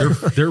mall.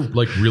 They're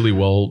like really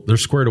they're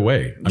squared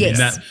away. I mean,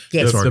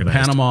 the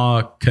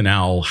Panama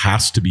Canal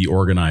has to be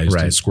organized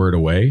and squared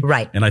away.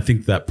 Right. And I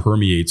think that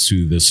permeates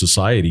through the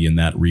society in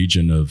that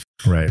region of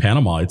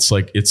Panama.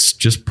 It's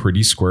just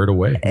pretty squared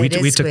away. We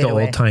took the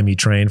old-timey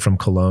train from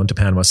Cologne to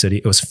Panama City.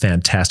 It was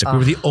fantastic. We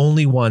were the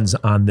only ones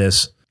on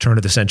this turn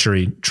of the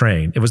century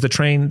train. It was the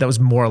train that was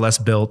more or less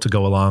built to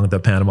go along the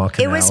Panama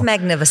Canal. It was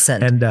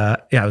magnificent. And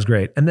it was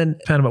great. And then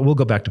Panama, we'll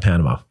go back to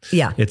Panama.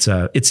 Yeah.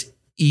 It's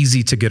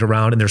easy to get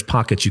around, and there's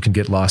pockets you can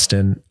get lost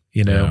in,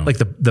 like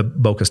the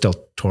Bocas del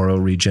Toro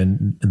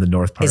region in the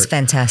north part. It's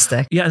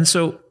fantastic. Yeah. And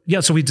so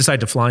we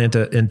decided to fly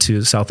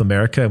into South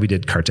America. We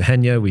did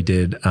Cartagena, we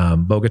did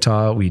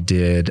Bogota, we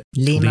did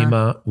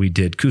Lima, we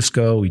did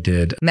Cusco, we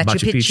did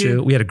Machu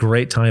Picchu. We had a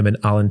great time in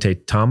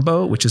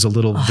Ollantaytambo, which is a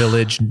little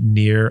village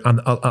near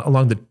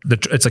along the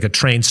it's like a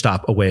train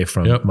stop away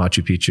from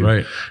Machu Picchu.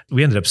 Right.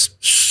 We ended up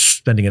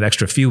spending an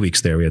extra few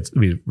weeks there.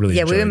 We really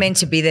enjoyed. We were meant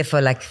to be there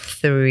for like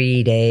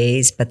 3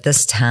 days, but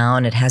this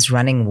town, it has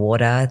running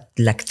water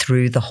like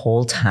through the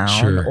whole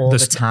town all the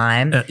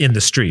time. In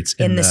the streets.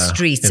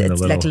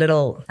 It's like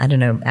little, I don't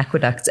know,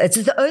 aqueducts. It's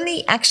the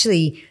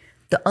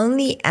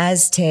only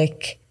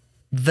Aztec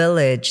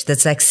village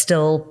that's like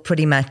still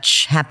pretty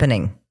much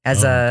happening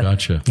as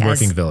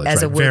working village.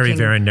 Very,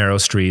 very narrow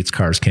streets.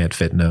 Cars can't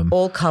fit in them.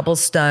 All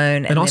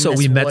cobblestone. And also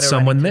we met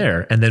someone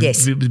there. And then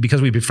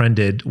because we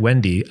befriended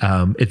Wendy,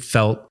 it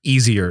felt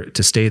easier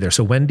to stay there.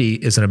 So Wendy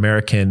is an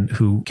American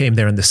who came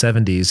there in the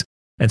 70s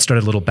and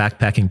started a little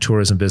backpacking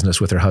tourism business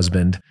with her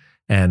husband.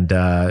 And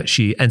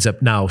she owns the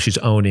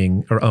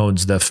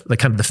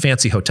kind of the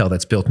fancy hotel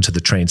that's built into the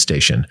train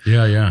station.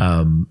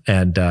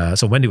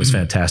 So Wendy was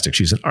fantastic.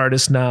 She's an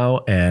artist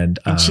now, and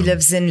she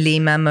lives in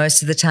Lima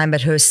most of the time.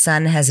 But her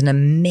son has an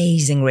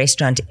amazing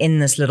restaurant in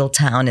this little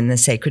town in the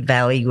Sacred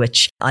Valley,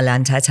 which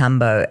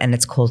Ollantaytambo, and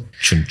it's called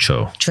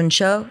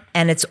Chuncho,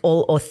 and it's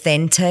all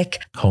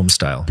authentic home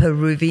style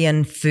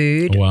Peruvian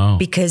food. Wow!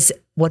 Because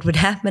what would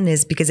happen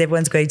is because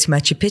everyone's going to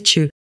Machu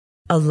Picchu,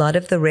 a lot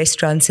of the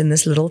restaurants in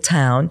this little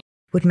town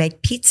would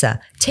make pizza,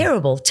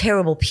 terrible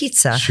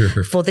pizza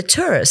for the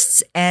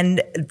tourists.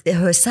 And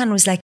her son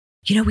was like,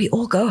 we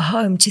all go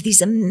home to these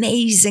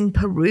amazing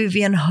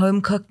Peruvian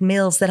home-cooked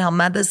meals that our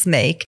mothers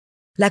make.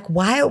 Like,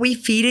 why are we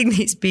feeding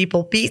these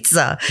people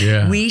pizza?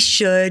 Yeah. We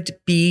should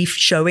be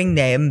showing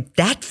them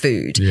that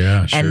food.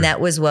 Yeah, sure. And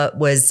that was what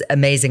was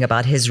amazing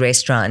about his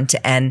restaurant.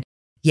 And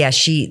yeah,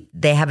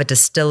 they have a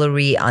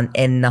distillery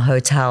in the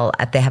hotel.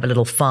 They have a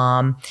little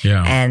farm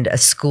and a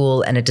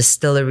school and a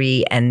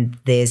distillery. And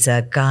there's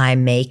a guy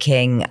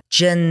making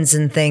gins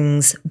and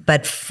things,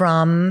 but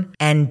from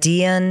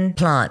Andean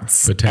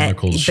plants.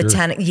 Botanicals,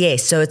 sure.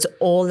 Yes. So it's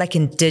all like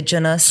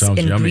indigenous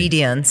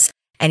ingredients. Yummy.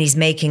 And he's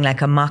making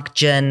like a mock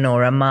gin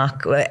or a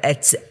mock.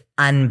 It's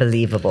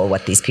unbelievable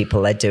what these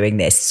people are doing.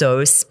 They're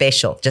so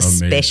special,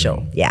 just amazing.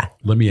 Special. Yeah.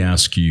 Let me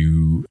ask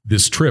you,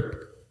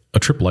 a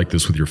trip like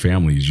this with your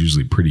family is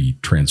usually pretty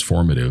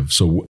transformative.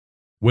 So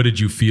what did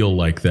you feel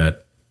like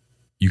that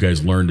you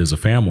guys learned as a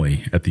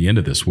family at the end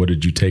of this? What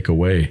did you take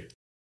away?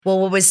 Well,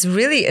 what was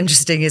really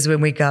interesting is when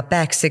we got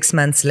back 6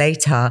 months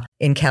later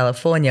in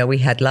California, we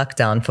had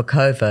lockdown for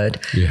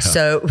COVID. Yeah.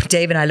 So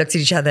Dave and I looked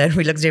at each other and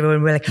we looked at everyone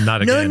and we were like,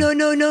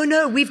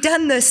 no. We've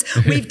done this.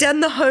 We've done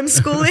the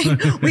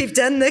homeschooling. We've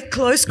done the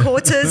close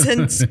quarters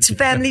and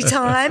family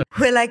time.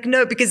 We're like,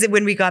 no, because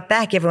when we got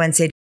back, everyone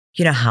said,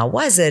 you know, how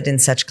was it in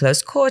such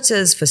close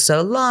quarters for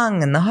so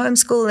long and the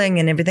homeschooling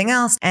and everything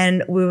else?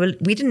 And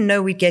we didn't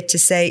know we'd get to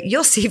say,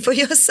 you'll see for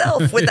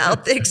yourself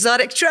without the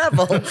exotic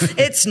travel.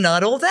 It's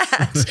not all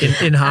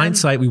that. In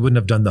hindsight, we wouldn't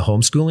have done the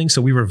homeschooling.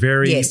 So we were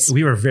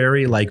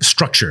very like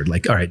structured.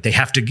 Like, all right, they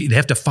have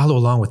to follow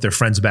along with their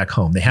friends back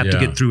home. They have to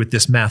get through with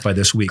this math by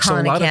this week.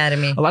 Khan so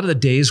Academy. A lot of the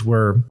days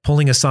were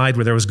pulling aside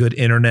where there was good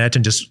internet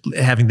and just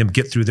having them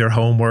get through their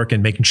homework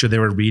and making sure they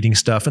were reading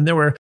stuff. And there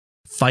were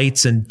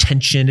fights and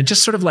tension and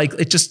just sort of like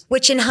it just.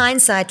 Which in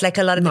hindsight, like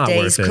a lot of the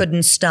days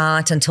couldn't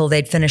start until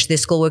they'd finished their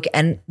schoolwork.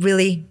 And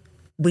really,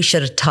 we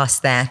should have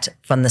tossed that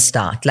from the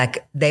start.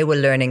 Like they were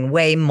learning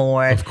way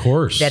more. Of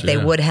course. That they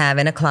would have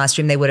in a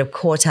classroom. They would have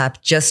caught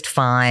up just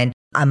fine.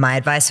 My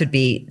advice would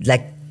be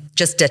like,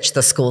 just ditch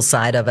the school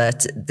side of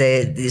it.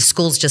 The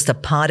school's just a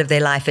part of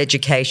their life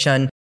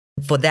education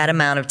for that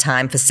amount of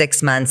time, for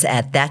 6 months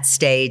at that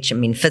stage. I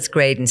mean, 5th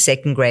grade and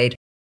 2nd grade.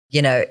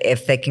 You know,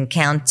 if they can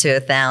count to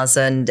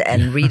 1,000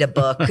 and read a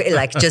book,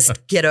 like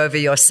just get over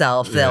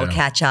yourself, they'll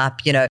catch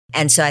up, you know.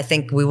 And so I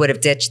think we would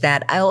have ditched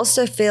that. I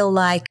also feel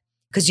like,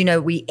 because, you know,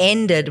 we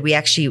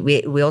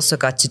also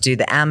got to do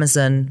the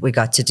Amazon, we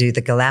got to do the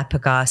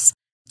Galapagos,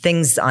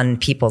 things on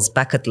people's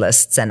bucket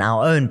lists and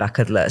our own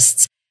bucket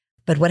lists.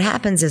 But what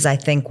happens is I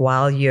think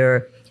while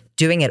you're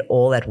doing it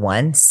all at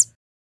once,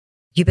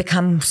 you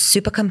become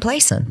super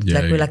complacent. Yeah,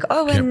 like we're like,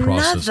 oh,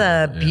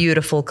 another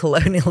beautiful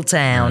colonial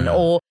town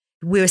or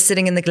we were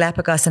sitting in the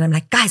Galapagos and I'm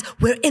like, guys,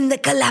 we're in the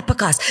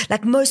Galapagos.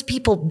 Like most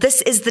people,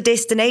 this is the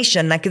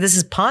destination. Like this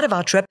is part of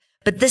our trip,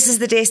 but this is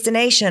the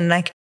destination.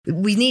 Like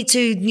we need to,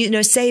 you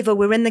know, savor,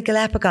 we're in the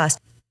Galapagos.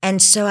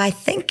 And so I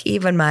think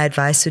even my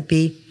advice would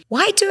be,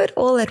 why do it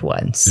all at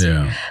once?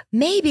 Yeah.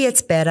 Maybe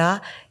it's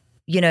better,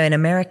 you know, in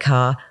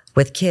America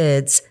with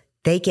kids,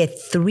 they get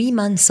 3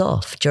 months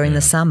off during the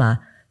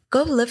summer.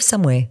 Go live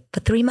somewhere for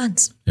 3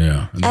 months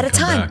at a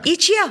time back.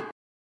 Each year.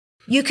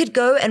 You could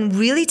go and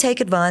really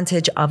take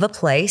advantage of a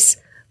place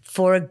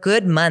for a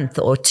good month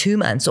or 2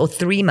 months or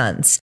 3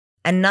 months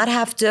and not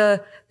have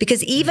to,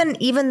 because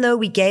even though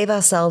we gave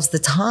ourselves the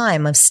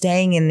time of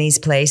staying in these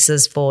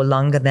places for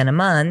longer than a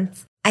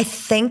month, I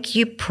think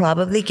you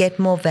probably get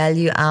more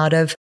value out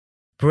of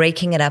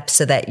breaking it up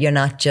so that you're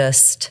not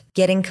just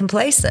getting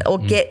complacent or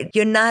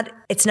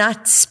it's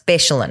not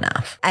special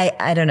enough.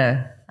 I don't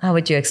know. How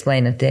would you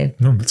explain it, Dave?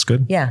 No, that's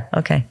good. Yeah.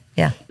 Okay.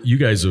 Yeah. You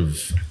guys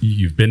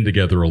you've been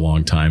together a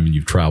long time and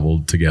you've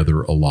traveled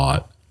together a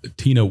lot.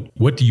 Tina,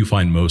 what do you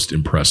find most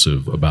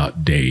impressive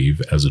about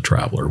Dave as a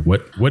traveler?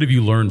 What have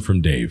you learned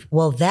from Dave?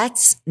 Well,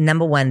 that's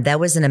number one. That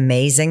was an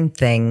amazing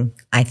thing.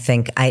 I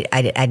think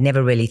I'd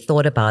never really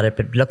thought about it,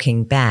 but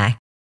looking back,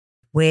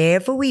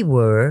 wherever we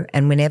were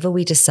and whenever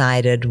we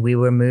decided we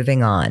were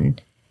moving on,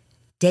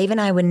 Dave and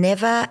I were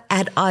never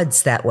at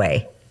odds that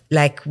way.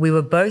 Like we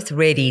were both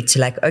ready to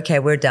like, okay,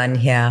 we're done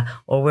here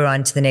or we're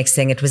on to the next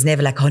thing. It was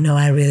never like, oh no,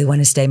 I really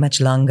want to stay much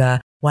longer.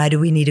 Why do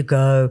we need to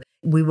go?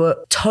 We were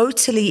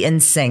totally in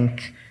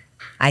sync,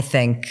 I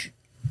think,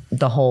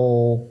 the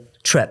whole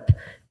trip.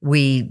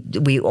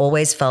 We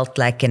always felt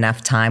like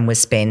enough time was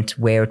spent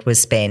where it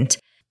was spent.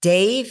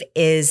 Dave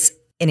is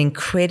an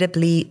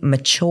incredibly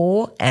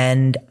mature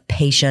and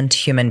patient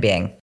human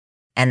being.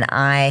 And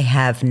I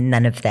have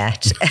none of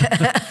that.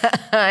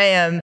 I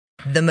am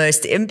the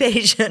most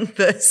impatient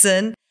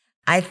person,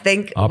 I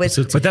think. But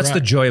that's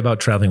the joy about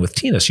traveling with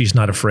Tina. She's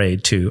not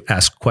afraid to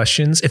ask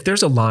questions. If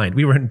there's a line,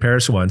 we were in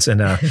Paris once and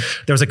there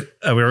was like,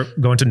 we were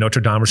going to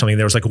Notre Dame or something.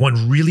 There was like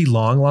one really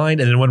long line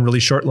and then one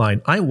really short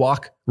line. I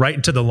walk right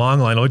into the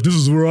long line. I'm like, this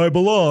is where I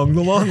belong,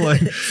 the long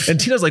line. And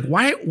Tina's like,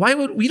 why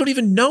would we don't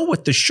even know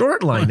what the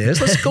short line is?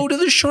 Let's go to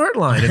the short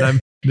line. And I'm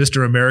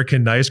Mr.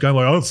 American nice guy. I'm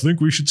like, I think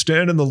we should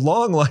stand in the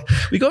long line.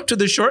 We go up to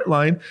the short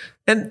line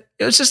and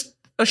it was just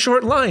a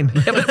short line.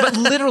 But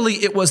literally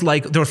it was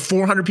like there were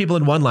 400 people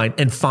in one line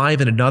and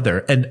 5 in another.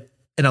 And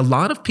And a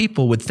lot of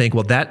people would think,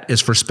 well, that is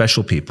for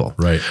special people.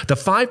 Right. The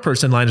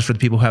 5-person line is for the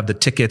people who have the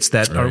tickets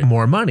that are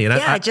more money. And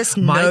I just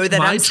know that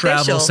my I'm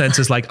travel special. sense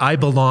is like, I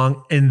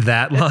belong in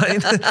that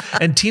line.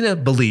 And Tina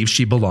believes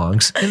she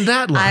belongs in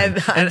that line.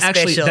 I'm and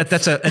actually,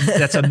 special.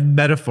 that's a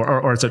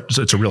metaphor, or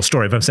it's a real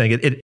story. But I'm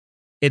saying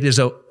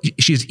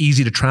she's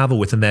easy to travel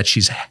with, in that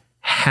she's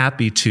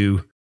happy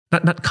to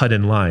not cut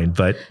in line,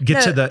 but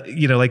get to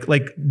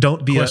the,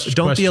 don't be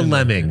a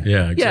lemming.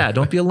 Yeah, exactly. Yeah,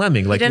 don't be a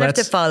lemming. Like, you don't have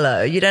to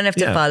follow. You don't have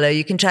to follow.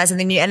 You can try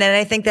something new. And then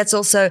I think that's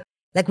also,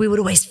 like, we would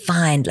always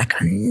find like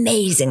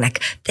amazing,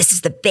 like, this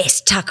is the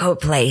best taco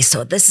place,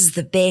 or this is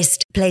the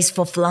best place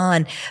for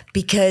flan,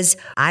 because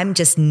I'm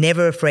just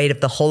never afraid of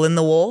the hole in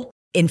the wall.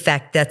 In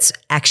fact, that's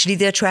actually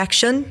the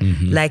attraction.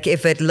 Mm-hmm. Like,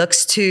 if it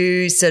looks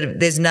too sort of,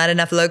 there's not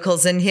enough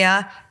locals in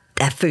here,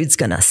 that food's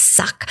going to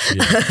suck.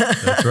 Yeah,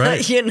 that's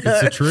right.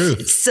 It's the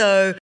truth.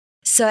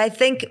 So I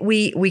think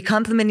we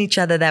complement each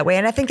other that way.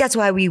 And I think that's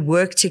why we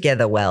work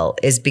together well,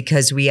 is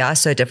because we are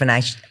so different.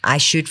 I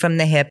shoot from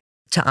the hip.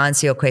 To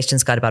answer your question,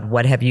 Scott, about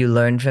what have you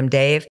learned from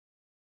Dave?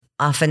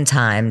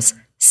 Oftentimes,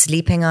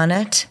 sleeping on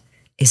it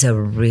is a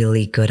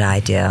really good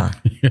idea.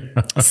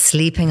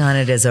 Sleeping on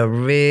it is a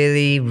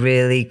really,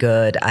 really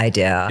good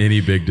idea. Any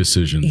big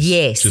decisions.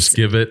 Yes. Just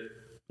give it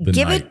the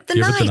night.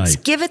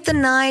 Give it the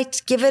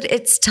night. Give it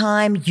its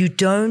time. You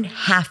don't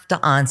have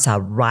to answer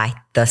right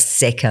the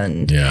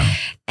second. Yeah.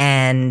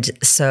 And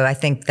so I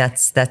think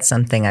that's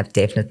something I've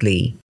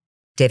definitely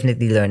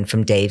learned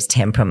from Dave's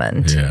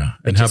temperament. Yeah.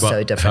 And how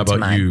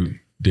about you,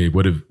 Dave?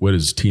 What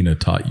has Tina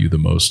taught you the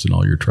most in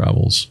all your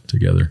travels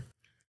together?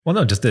 Well,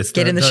 no, just this.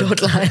 Get in the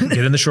short line.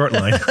 Get in the short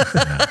line.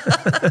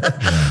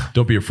 Yeah.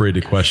 Don't be afraid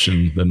to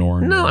question the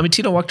norm. No, I mean,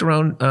 Tina walked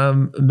around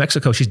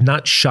Mexico. She's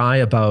not shy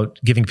about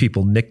giving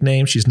people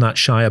nicknames. She's not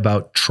shy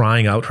about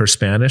trying out her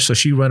Spanish. So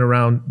she ran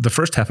around the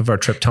first half of our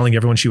trip telling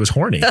everyone she was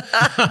horny.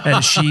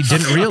 And she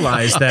didn't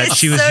realize that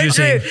she was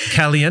using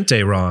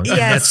caliente wrong.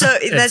 Yeah,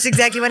 that's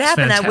exactly what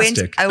happened.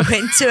 Fantastic. I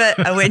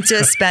went to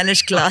a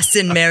Spanish class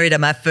in Merida,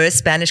 my first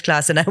Spanish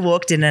class, and I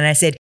walked in and I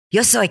said,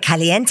 "Yo soy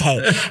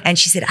caliente." And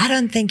she said, "I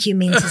don't think you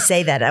mean to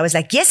say that." I was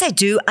like, "Yes, I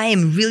do. I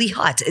am really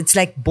hot. It's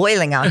like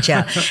boiling out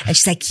here." And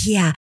she's like,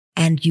 "Yeah.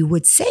 And you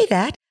would say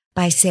that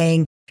by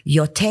saying,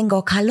 yo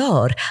tengo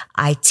calor.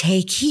 I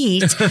take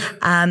heat."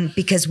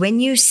 Because when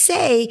you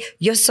say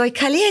yo soy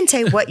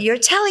caliente, what you're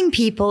telling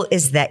people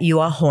is that you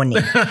are horny.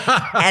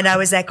 And I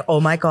was like, oh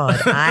my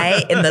God,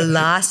 I, in the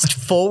last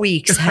 4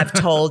 weeks, have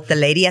told the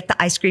lady at the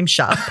ice cream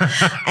shop.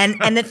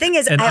 And the thing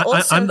is, and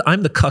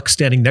I'm the cuck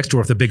standing next to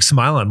her with a big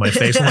smile on my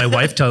face when my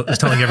wife is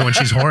telling everyone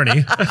she's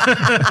horny.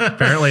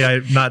 Apparently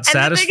I'm not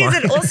satisfied. And the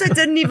thing is, it also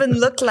didn't even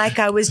look like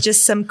I was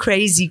just some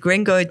crazy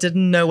gringo who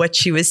didn't know what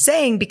she was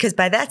saying, because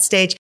by that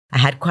stage, I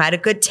had quite a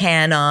good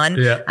tan on.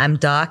 Yeah. I'm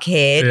dark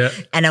haired,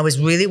 and I was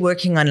really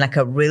working on like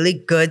a really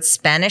good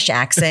Spanish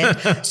accent.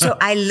 So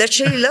I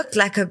literally looked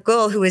like a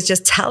girl who was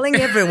just telling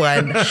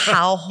everyone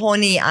how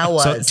horny I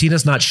was. So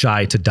Tina's not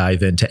shy to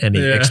dive into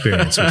any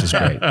experience, which is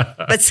great.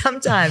 But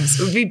sometimes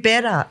it would be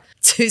better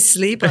to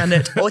sleep on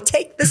it or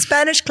take the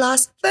Spanish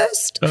class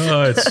first.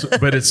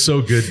 But it's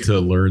so good to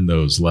learn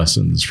those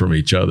lessons from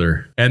each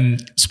other.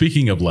 And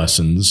speaking of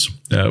lessons,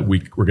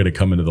 we're going to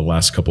come into the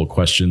last couple of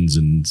questions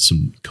and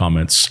some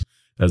comments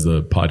as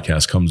the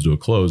podcast comes to a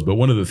close. But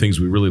one of the things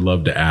we really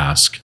love to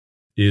ask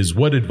is,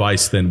 what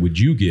advice then would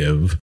you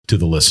give to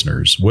the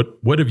listeners?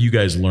 What have you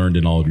guys learned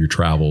in all of your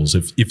travels?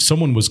 If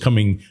someone was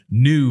coming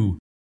new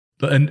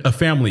and a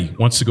family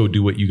wants to go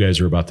do what you guys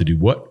are about to do,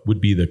 what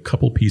would be the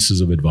couple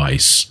pieces of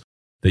advice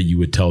that you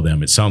would tell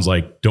them? It sounds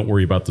like don't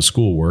worry about the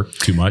schoolwork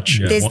too much.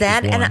 Yeah. There's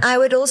that. And I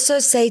would also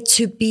say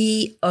to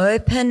be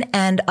open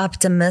and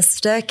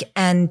optimistic,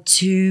 and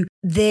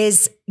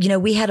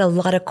we had a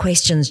lot of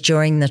questions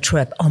during the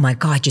trip. Oh my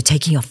God, you're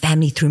taking your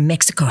family through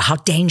Mexico. How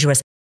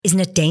dangerous. Isn't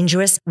it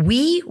dangerous?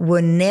 We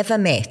were never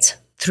met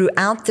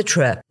throughout the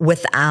trip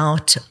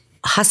without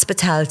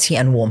hospitality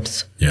and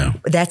warmth. Yeah.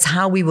 That's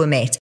how we were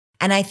met.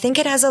 And I think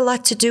it has a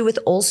lot to do with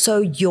also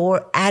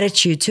your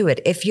attitude to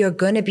it. If you're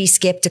going to be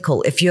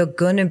skeptical, if you're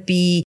going to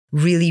be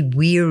really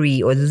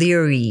weary or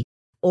leery,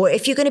 or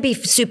if you're going to be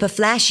super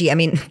flashy. I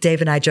mean,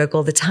 Dave and I joke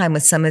all the time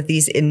with some of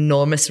these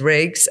enormous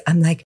rigs.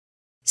 I'm like,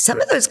 some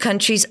of those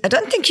countries, I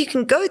don't think you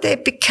can go there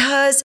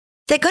because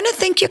they're going to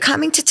think you're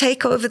coming to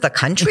take over the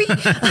country.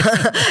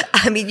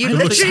 I mean, you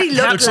literally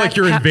looks like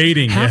you're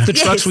invading. Half the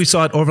trucks we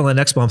saw at Overland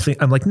Expo,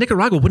 I'm like,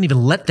 Nicaragua wouldn't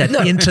even let that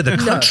into the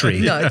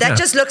country. No, that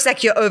just looks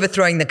like you're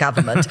overthrowing the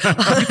government.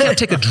 You can't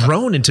take a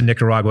drone into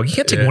Nicaragua. You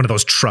can't take one of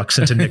those trucks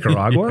into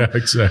Nicaragua. Yeah,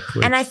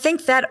 exactly. And I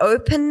think that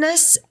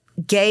openness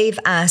gave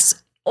us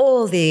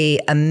all the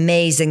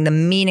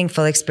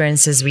meaningful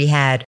experiences we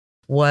had,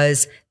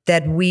 was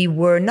that we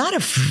were not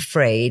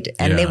afraid,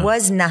 and there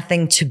was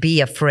nothing to be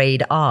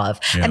afraid of.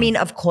 Yeah. I mean,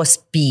 of course,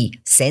 be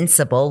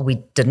sensible.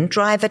 We didn't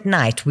drive at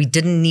night. We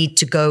didn't need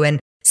to go and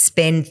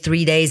spend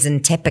 3 days in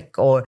Tepic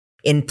or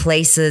in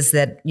places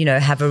that,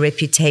 have a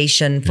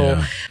reputation for.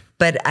 Yeah.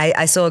 But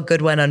I saw a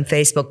good one on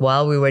Facebook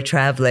while we were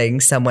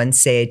traveling. Someone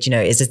said,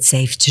 is it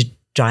safe to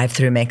drive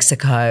through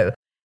Mexico?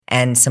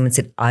 and someone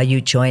said, "Are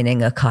you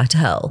joining a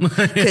cartel?"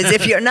 Because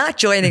if you're not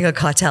joining a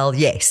cartel,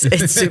 yes,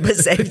 it's super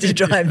safe to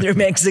drive through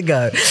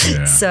Mexico.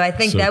 Yeah, so I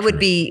think that would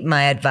be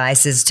my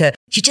advice: is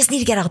you just need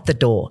to get out the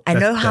door. I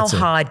know how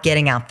hard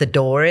getting out the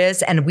door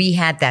is, and we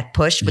had that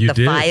push with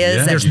the fires.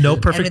 Yeah. There's no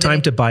perfect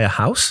time to buy a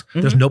house.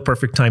 Mm-hmm. There's no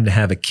perfect time to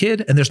have a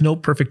kid, and there's no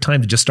perfect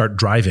time to just start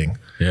driving.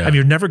 Yeah. I mean,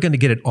 you're never going to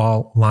get it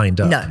all lined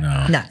up.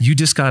 No. You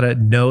just got to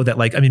know that,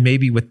 like, I mean,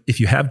 maybe if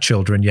you have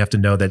children, you have to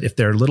know that if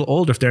they're a little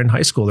older, if they're in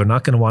high school, they're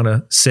not going to want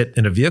to sit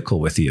in a vehicle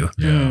with you.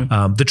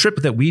 Yeah. The trip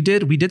that we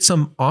did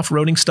some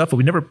off-roading stuff, but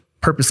we never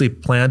purposely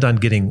planned on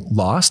getting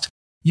lost.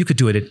 You could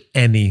do it in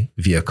any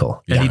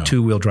vehicle, any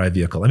two-wheel drive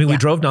vehicle. I mean, we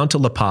drove down to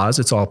La Paz.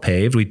 It's all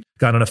paved. We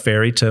got on a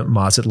ferry to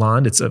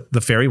Mazatlan.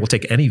 The ferry will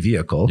take any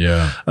vehicle.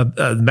 Yeah.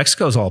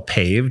 Mexico is all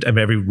paved. I mean,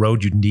 every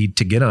road you need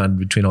to get on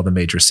between all the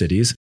major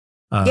cities.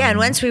 And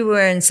once we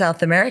were in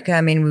South America,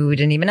 I mean, we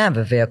didn't even have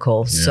a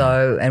vehicle.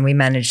 Yeah. And we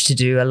managed to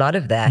do a lot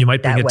of that. You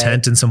might bring a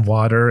tent and some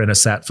water and a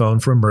sat phone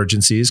for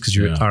emergencies because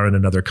you are in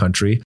another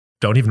country.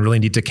 Don't even really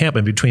need to camp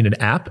in between an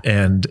app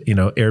and,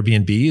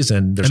 Airbnbs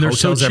and there's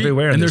hotels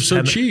everywhere. And they're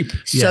so cheap.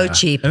 So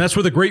cheap. And that's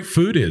where the great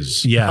food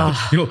is. Yeah.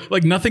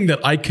 Like nothing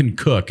that I can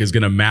cook is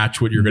going to match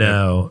what you're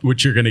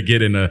going to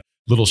get in a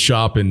little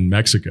shop in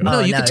Mexico. No,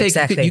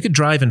 you could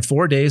drive in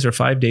 4 days or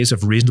 5 days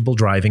of reasonable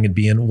driving and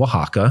be in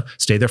Oaxaca,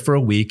 stay there for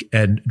a week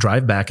and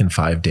drive back in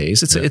 5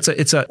 days.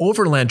 It's an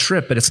overland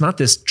trip, but it's not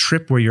this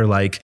trip where you're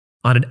like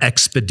on an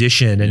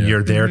expedition and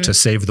you're there to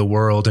save the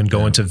world and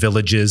go into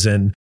villages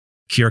and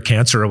cure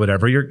cancer or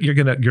whatever. You're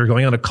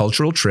going on a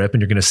cultural trip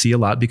and you're going to see a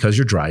lot because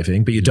you're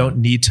driving, but you don't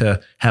need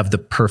to have the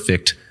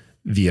perfect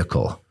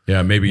vehicle.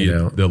 Yeah, maybe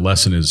the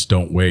lesson is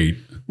don't wait.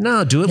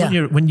 No, do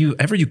it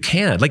whenever you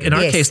can. Like in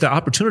our case, the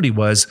opportunity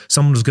was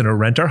someone was going to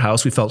rent our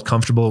house. We felt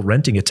comfortable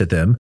renting it to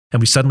them. And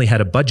we suddenly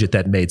had a budget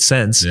that made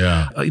sense.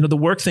 Yeah. The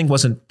work thing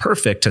wasn't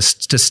perfect to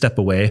step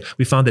away.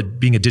 We found that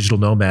being a digital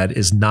nomad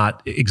is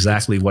not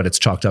exactly what it's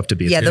chalked up to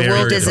be. It's the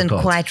world isn't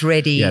quite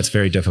ready. Yeah, it's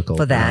very difficult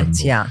for that.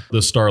 The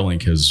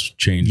Starlink has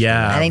changed.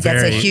 Yeah, I think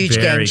that's a huge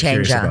game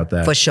changer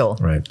for sure.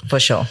 Right. For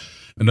sure.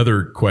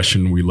 Another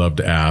question we love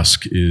to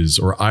ask is,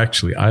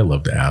 I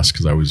love to ask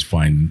because I always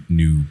find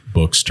new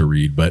books to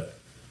read, but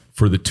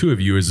for the two of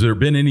you, has there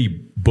been any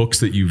books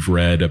that you've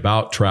read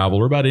about travel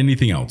or about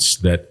anything else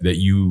that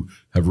you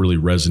have really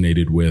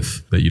resonated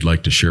with that you'd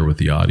like to share with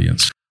the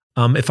audience?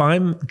 If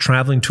I'm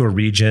traveling to a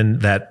region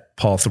that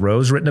Paul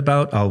Theroux's written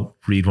about, I'll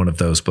read one of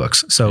those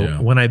books. So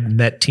when I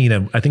met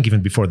Tina, I think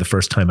even before the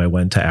first time I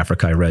went to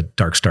Africa, I read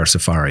Dark Star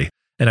Safari.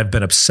 And I've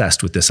been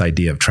obsessed with this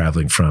idea of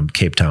traveling from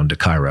Cape Town to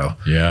Cairo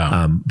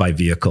by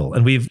vehicle.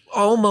 And we've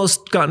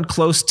almost gotten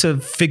close to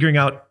figuring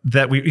out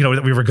that we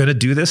were going to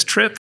do this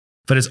trip.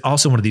 But it's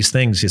also one of these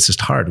things. It's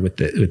just hard with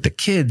the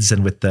kids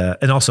and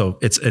and also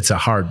it's a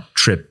hard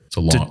trip.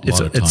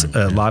 It's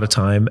a lot of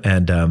time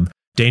and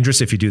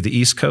dangerous if you do the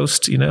East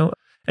Coast.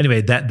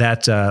 Anyway,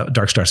 that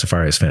Dark Star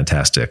Safari is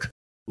fantastic.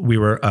 We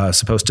were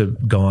supposed to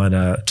go on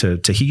to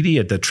Tahiti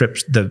at the trip.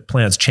 The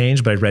plans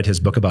changed, but I read his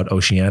book about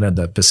Oceania and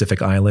the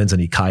Pacific Islands,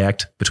 and he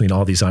kayaked between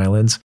all these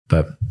islands.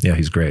 But yeah,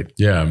 he's great.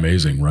 Yeah,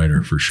 amazing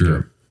writer for sure.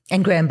 Yeah.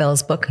 And Graham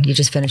Bell's book you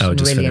just finished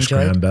and really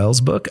enjoyed. Graham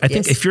Bell's book. I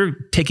think if you're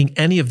taking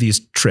any of these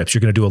trips,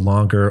 you're going to do a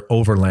longer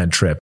overland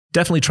trip.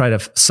 Definitely try to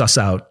suss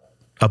out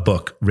a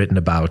book written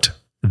about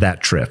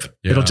that trip.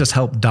 Yeah. It'll just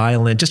help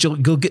dial in.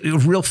 You'll get a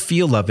real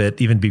feel of it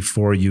even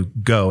before you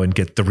go and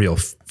get the real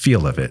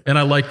feel of it. And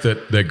I like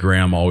that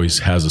Graham always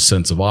has a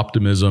sense of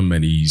optimism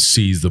and he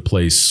sees the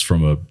place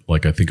from a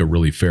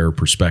really fair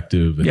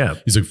perspective. And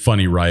he's a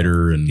funny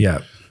writer and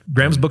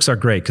Graham's books are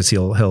great because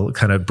he'll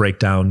kind of break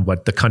down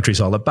what the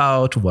country's all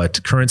about,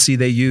 what currency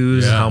they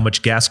use, how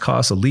much gas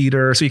costs a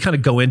liter. So you kind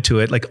of go into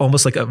it like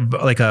almost like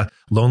a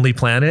Lonely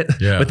Planet.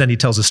 Yeah. But then he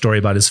tells a story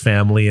about his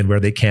family and where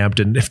they camped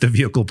and if the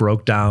vehicle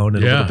broke down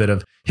and a little bit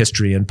of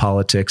history and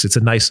politics. It's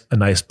a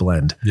nice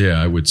blend.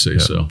 Yeah, I would say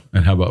so.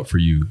 And how about for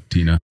you,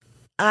 Tina?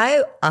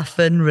 I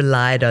often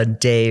relied on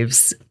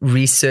Dave's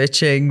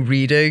researching,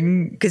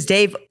 reading, because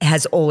Dave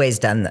has always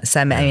done this.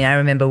 I mean, I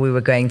remember we were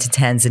going to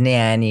Tanzania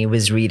and he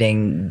was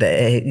reading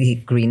the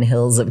Green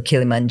Hills of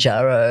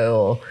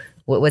Kilimanjaro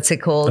or what's it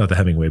called? Oh, the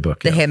Hemingway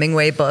book. The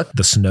Hemingway book.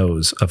 The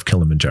Snows of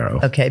Kilimanjaro.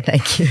 Okay,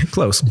 thank you.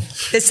 Close.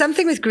 There's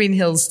something with Green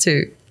Hills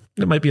too.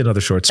 It might be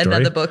another short story.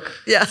 Another book.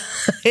 Yeah.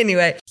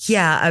 Anyway.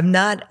 Yeah, I'm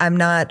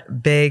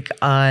not big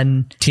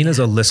on... Tina's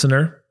a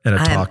listener and a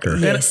talker.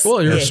 Yes,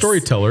 you're a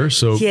storyteller,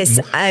 so less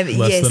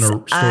than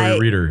a story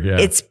reader. Yeah.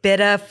 It's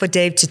better for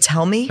Dave to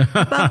tell me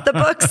about the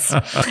books.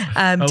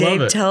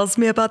 Dave tells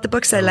me about the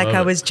books.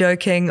 I was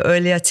joking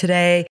earlier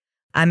today.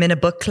 I'm in a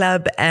book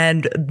club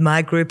and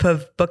my group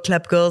of book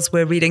club girls,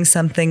 we're reading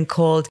something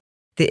called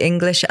the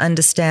English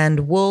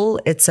understand wool.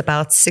 It's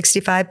about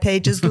 65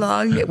 pages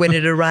long. When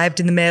it arrived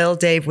in the mail,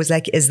 Dave was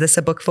like, is this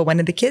a book for one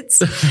of the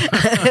kids?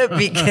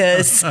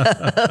 Because,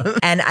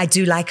 and I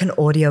do like an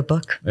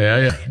audiobook.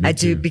 Yeah. I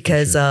do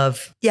because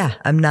of,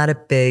 I'm not a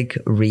big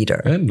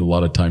reader. And a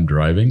lot of time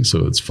driving,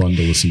 so it's fun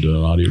to listen to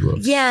an audiobook.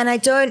 Yeah, and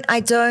I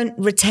don't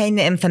retain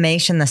the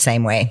information the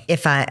same way.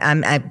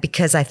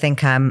 Because I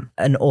think I'm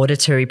an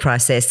auditory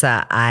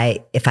processor,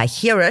 if I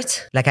hear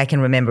it, like I can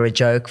remember a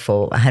joke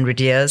for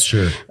 100 years.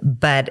 Sure.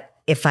 But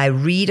if I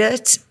read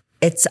it,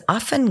 it's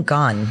often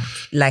gone.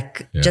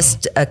 Like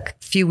just a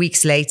few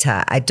weeks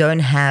later, I don't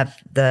have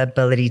the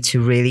ability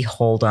to really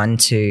hold on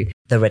to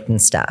the written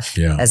stuff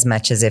as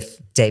much as if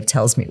Dave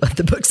tells me what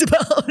the book's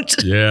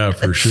about. Yeah,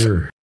 for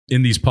sure.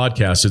 In these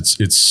podcasts,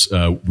 it's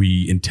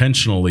we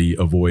intentionally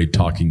avoid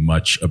talking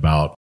much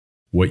about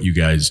what you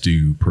guys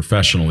do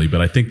professionally,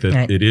 but I think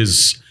that it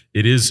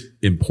is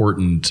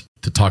important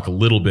to talk a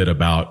little bit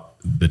about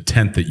the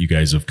tent that you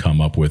guys have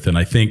come up with. And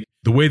I think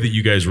the way that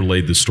you guys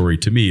relayed the story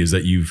to me is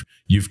that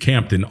you've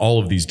camped in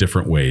all of these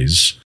different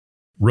ways,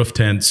 roof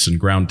tents and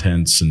ground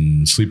tents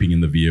and sleeping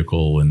in the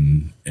vehicle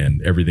and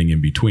everything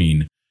in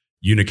between.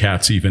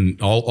 Unicats, even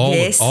all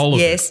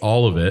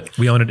of it.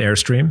 We own an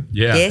Airstream.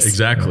 Yeah,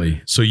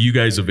 exactly. So you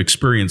guys have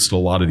experienced a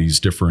lot of these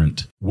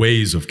different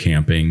ways of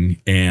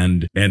camping.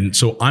 And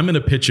so I'm going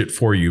to pitch it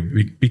for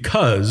you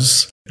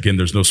because, again,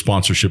 there's no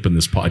sponsorship in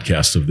this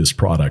podcast of this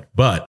product,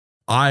 but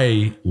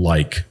I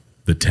like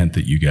the tent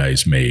that you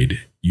guys made.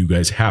 You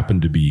guys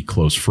happen to be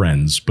close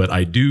friends, but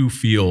I do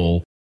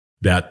feel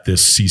that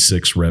this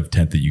C6 Rev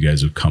tent that you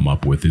guys have come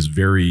up with is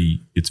very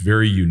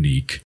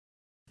unique.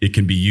 It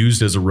can be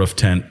used as a roof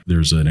tent.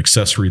 There's an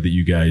accessory that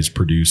you guys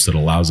produce that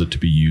allows it to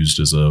be used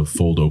as a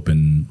fold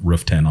open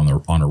roof tent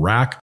on a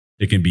rack.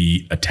 It can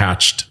be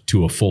attached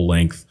to a full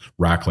length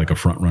rack like a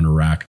front runner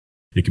rack.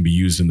 It can be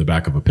used in the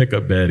back of a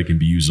pickup bed. It can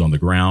be used on the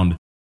ground.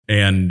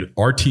 And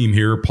our team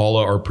here,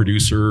 Paula, our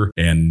producer,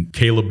 and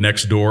Caleb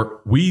next door,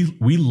 we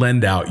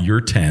lend out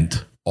your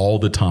tent all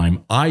the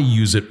time. I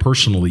use it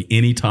personally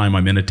anytime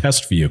I'm in a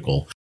test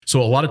vehicle.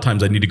 So a lot of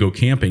times I need to go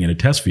camping in a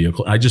test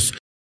vehicle. I just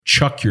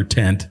chuck your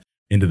tent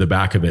into the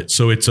back of it.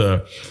 So it's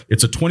a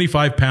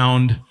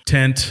 25-pound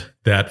tent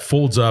that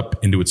folds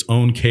up into its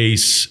own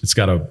case. It's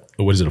got a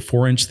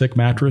 4-inch thick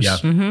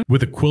mattress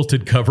with a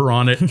quilted cover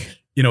on it.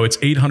 It's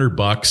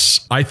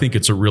 $800. I think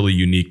it's a really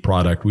unique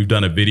product. We've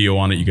done a video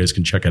on it. You guys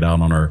can check it out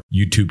on our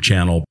YouTube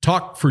channel.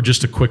 Talk for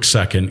just a quick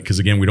second, because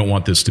again, we don't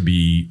want this to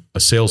be a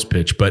sales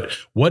pitch, but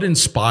what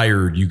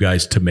inspired you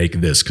guys to make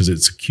this? Because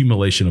it's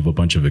accumulation of a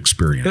bunch of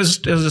experience.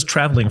 It was just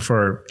traveling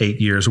for 8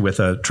 years with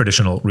a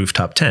traditional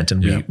rooftop tent.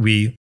 And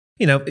we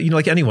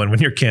like anyone, when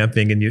you're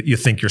camping and you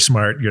think you're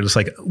smart, you're just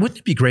like, wouldn't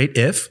it be great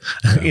if,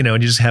 and you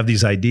just have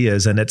these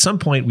ideas. And at some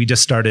point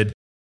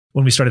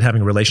when we started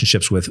having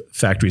relationships with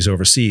factories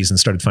overseas and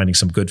started finding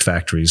some good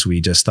factories,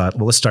 we just thought,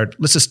 well, let's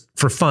just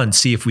for fun,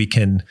 see if we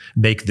can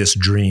make this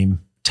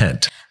dream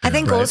tent. I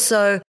think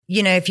also,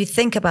 if you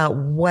think about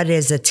what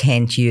is a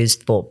tent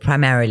used for,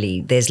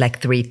 primarily, there's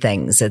like three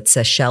things. It's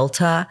a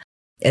shelter,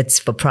 it's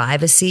for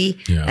privacy,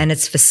 and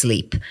it's for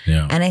sleep.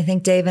 Yeah. And I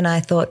think Dave and I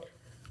thought,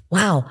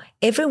 wow,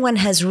 everyone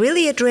has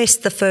really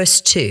addressed the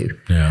first two,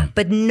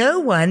 but no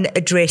one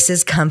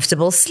addresses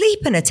comfortable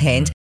sleep in a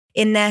tent.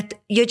 In that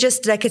you're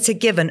just like, it's a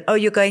given. Oh,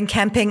 you're going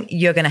camping,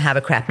 you're going to have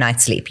a crap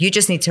night's sleep. You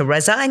just need to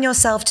resign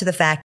yourself to the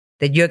fact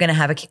that you're going to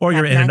have a crap night's sleep. Or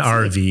you're in an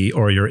RV,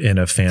 or you're in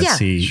a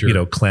fancy,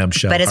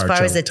 clamshell. But as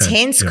far as a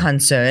tent's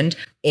concerned,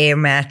 air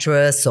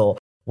mattress or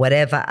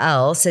whatever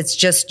else, it's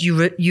just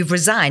you've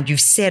resigned,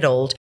 you've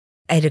settled.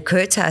 It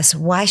occurred to us,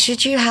 why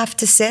should you have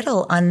to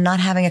settle on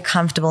not having a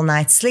comfortable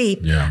night's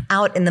sleep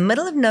out in the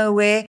middle of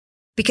nowhere?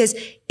 Because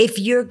if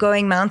you're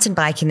going mountain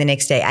biking the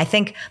next day, I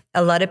think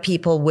a lot of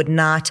people would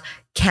not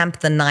camp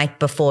the night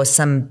before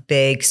some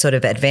big sort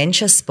of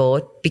adventure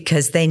sport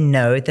because they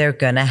know they're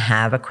going to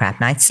have a crap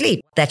night's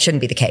sleep. That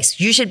shouldn't be the case.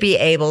 You should be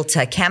able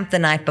to camp the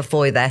night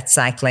before that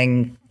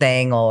cycling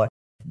thing or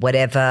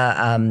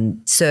whatever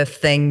surf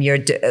thing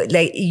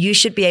you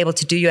should be able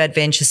to do your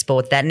adventure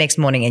sport that next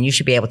morning, and you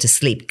should be able to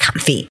sleep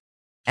comfy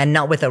and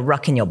not with a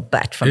rock in your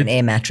butt from an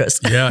air mattress.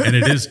 And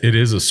it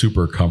is a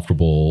super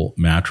comfortable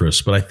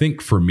mattress. But I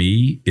think for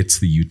me, it's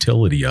the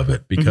utility of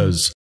it,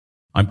 because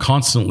I'm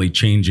constantly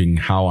changing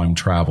how I'm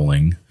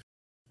traveling.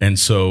 And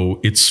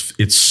so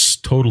it's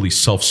totally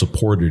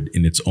self-supported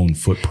in its own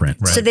footprint.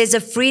 Right. So there's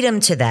a freedom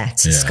to that,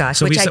 Scott,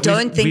 so which I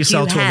don't think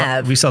you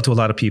have. We sell to a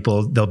lot of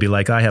people. They'll be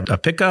like, I have a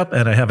pickup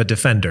and I have a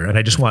Defender, and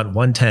I just want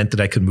one tent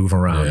that I can move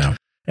around. Yeah.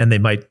 And they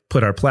might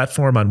put our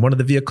platform on one of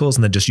the vehicles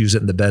and then just use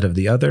it in the bed of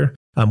the other.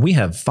 We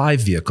have 5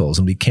 vehicles,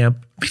 and we've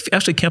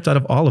actually camped out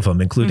of all of them,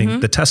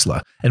 including the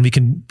Tesla, and we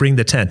can bring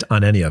the tent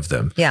on any of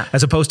them. Yeah.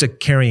 As opposed to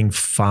carrying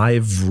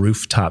 5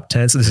 rooftop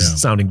tents. This is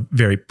sounding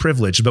very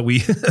privileged, but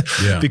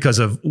because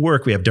of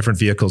work, we have different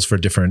vehicles for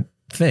different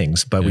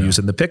things, but we use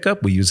it in the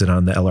pickup. We use it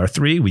on the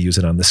LR3. We use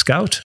it on the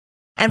Scout.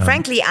 And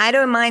frankly, I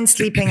don't mind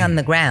sleeping on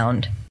the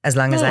ground. as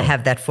long as I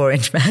have that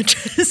 4-inch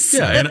mattress.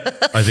 Yeah, and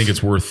I think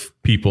it's worth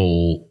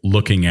people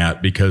looking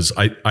at because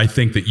I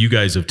think that you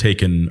guys have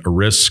taken a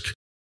risk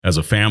as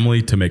a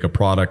family to make a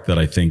product that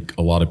I think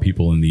a lot of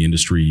people in the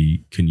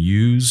industry can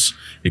use.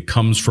 It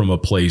comes from a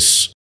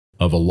place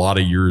of a lot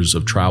of years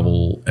of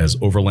travel as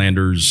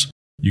overlanders.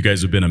 You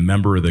guys have been a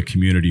member of the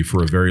community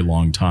for a very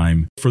long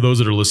time. For those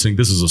that are listening,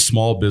 this is a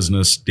small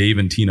business. Dave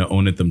and Tina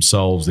own it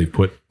themselves. They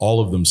put all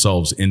of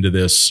themselves into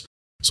this.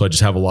 So I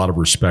just have a lot of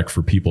respect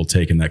for people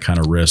taking that kind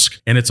of risk.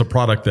 And it's a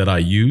product that I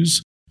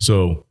use.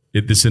 So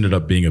this ended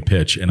up being a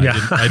pitch, and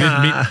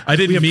I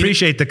didn't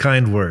appreciate the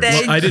kind words.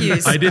 I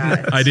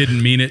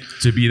didn't mean it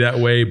to be that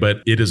way,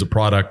 but it is a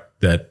product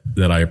that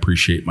I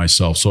appreciate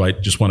myself. So I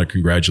just want to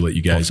congratulate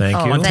you guys.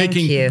 Well, thank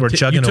you. We're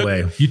chugging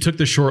away. You took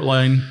the short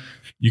line.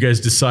 You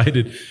guys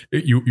decided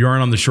you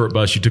aren't on the short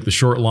bus. You took the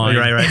short line.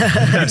 Right.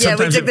 Yeah,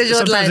 we took the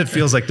short line. Sometimes it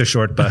feels like the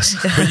short bus.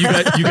 But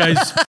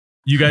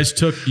you guys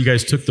took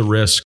the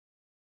risk.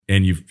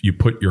 And you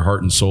put your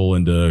heart and soul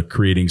into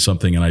creating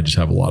something, and I just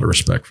have a lot of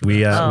respect for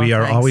that. We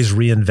are always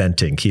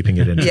reinventing, keeping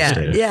it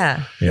interesting.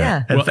 Yeah.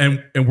 Well,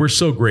 and we're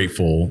so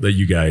grateful that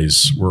you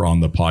guys were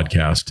on the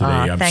podcast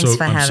today. Thanks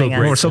for having us.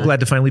 We're so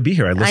glad to finally be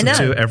here. I listen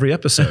to every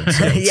episode.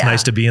 So it's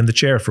nice to be in the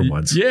chair for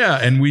once. Yeah,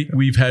 and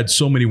we've had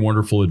so many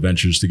wonderful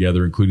adventures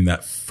together, including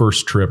that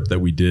first trip that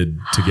we did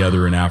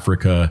together in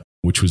Africa,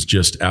 which was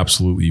just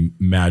absolutely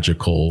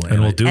magical. And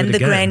we'll do it again. And the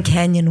Grand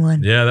Canyon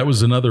one. Yeah, that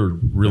was another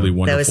really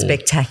wonderful. That was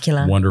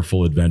spectacular.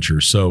 Wonderful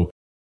adventure. So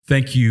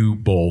thank you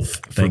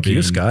both for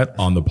being Scott,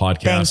 on the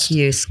podcast. Thank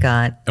you,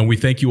 Scott. And we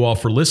thank you all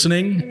for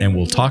listening, and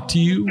we'll talk to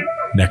you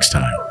next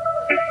time.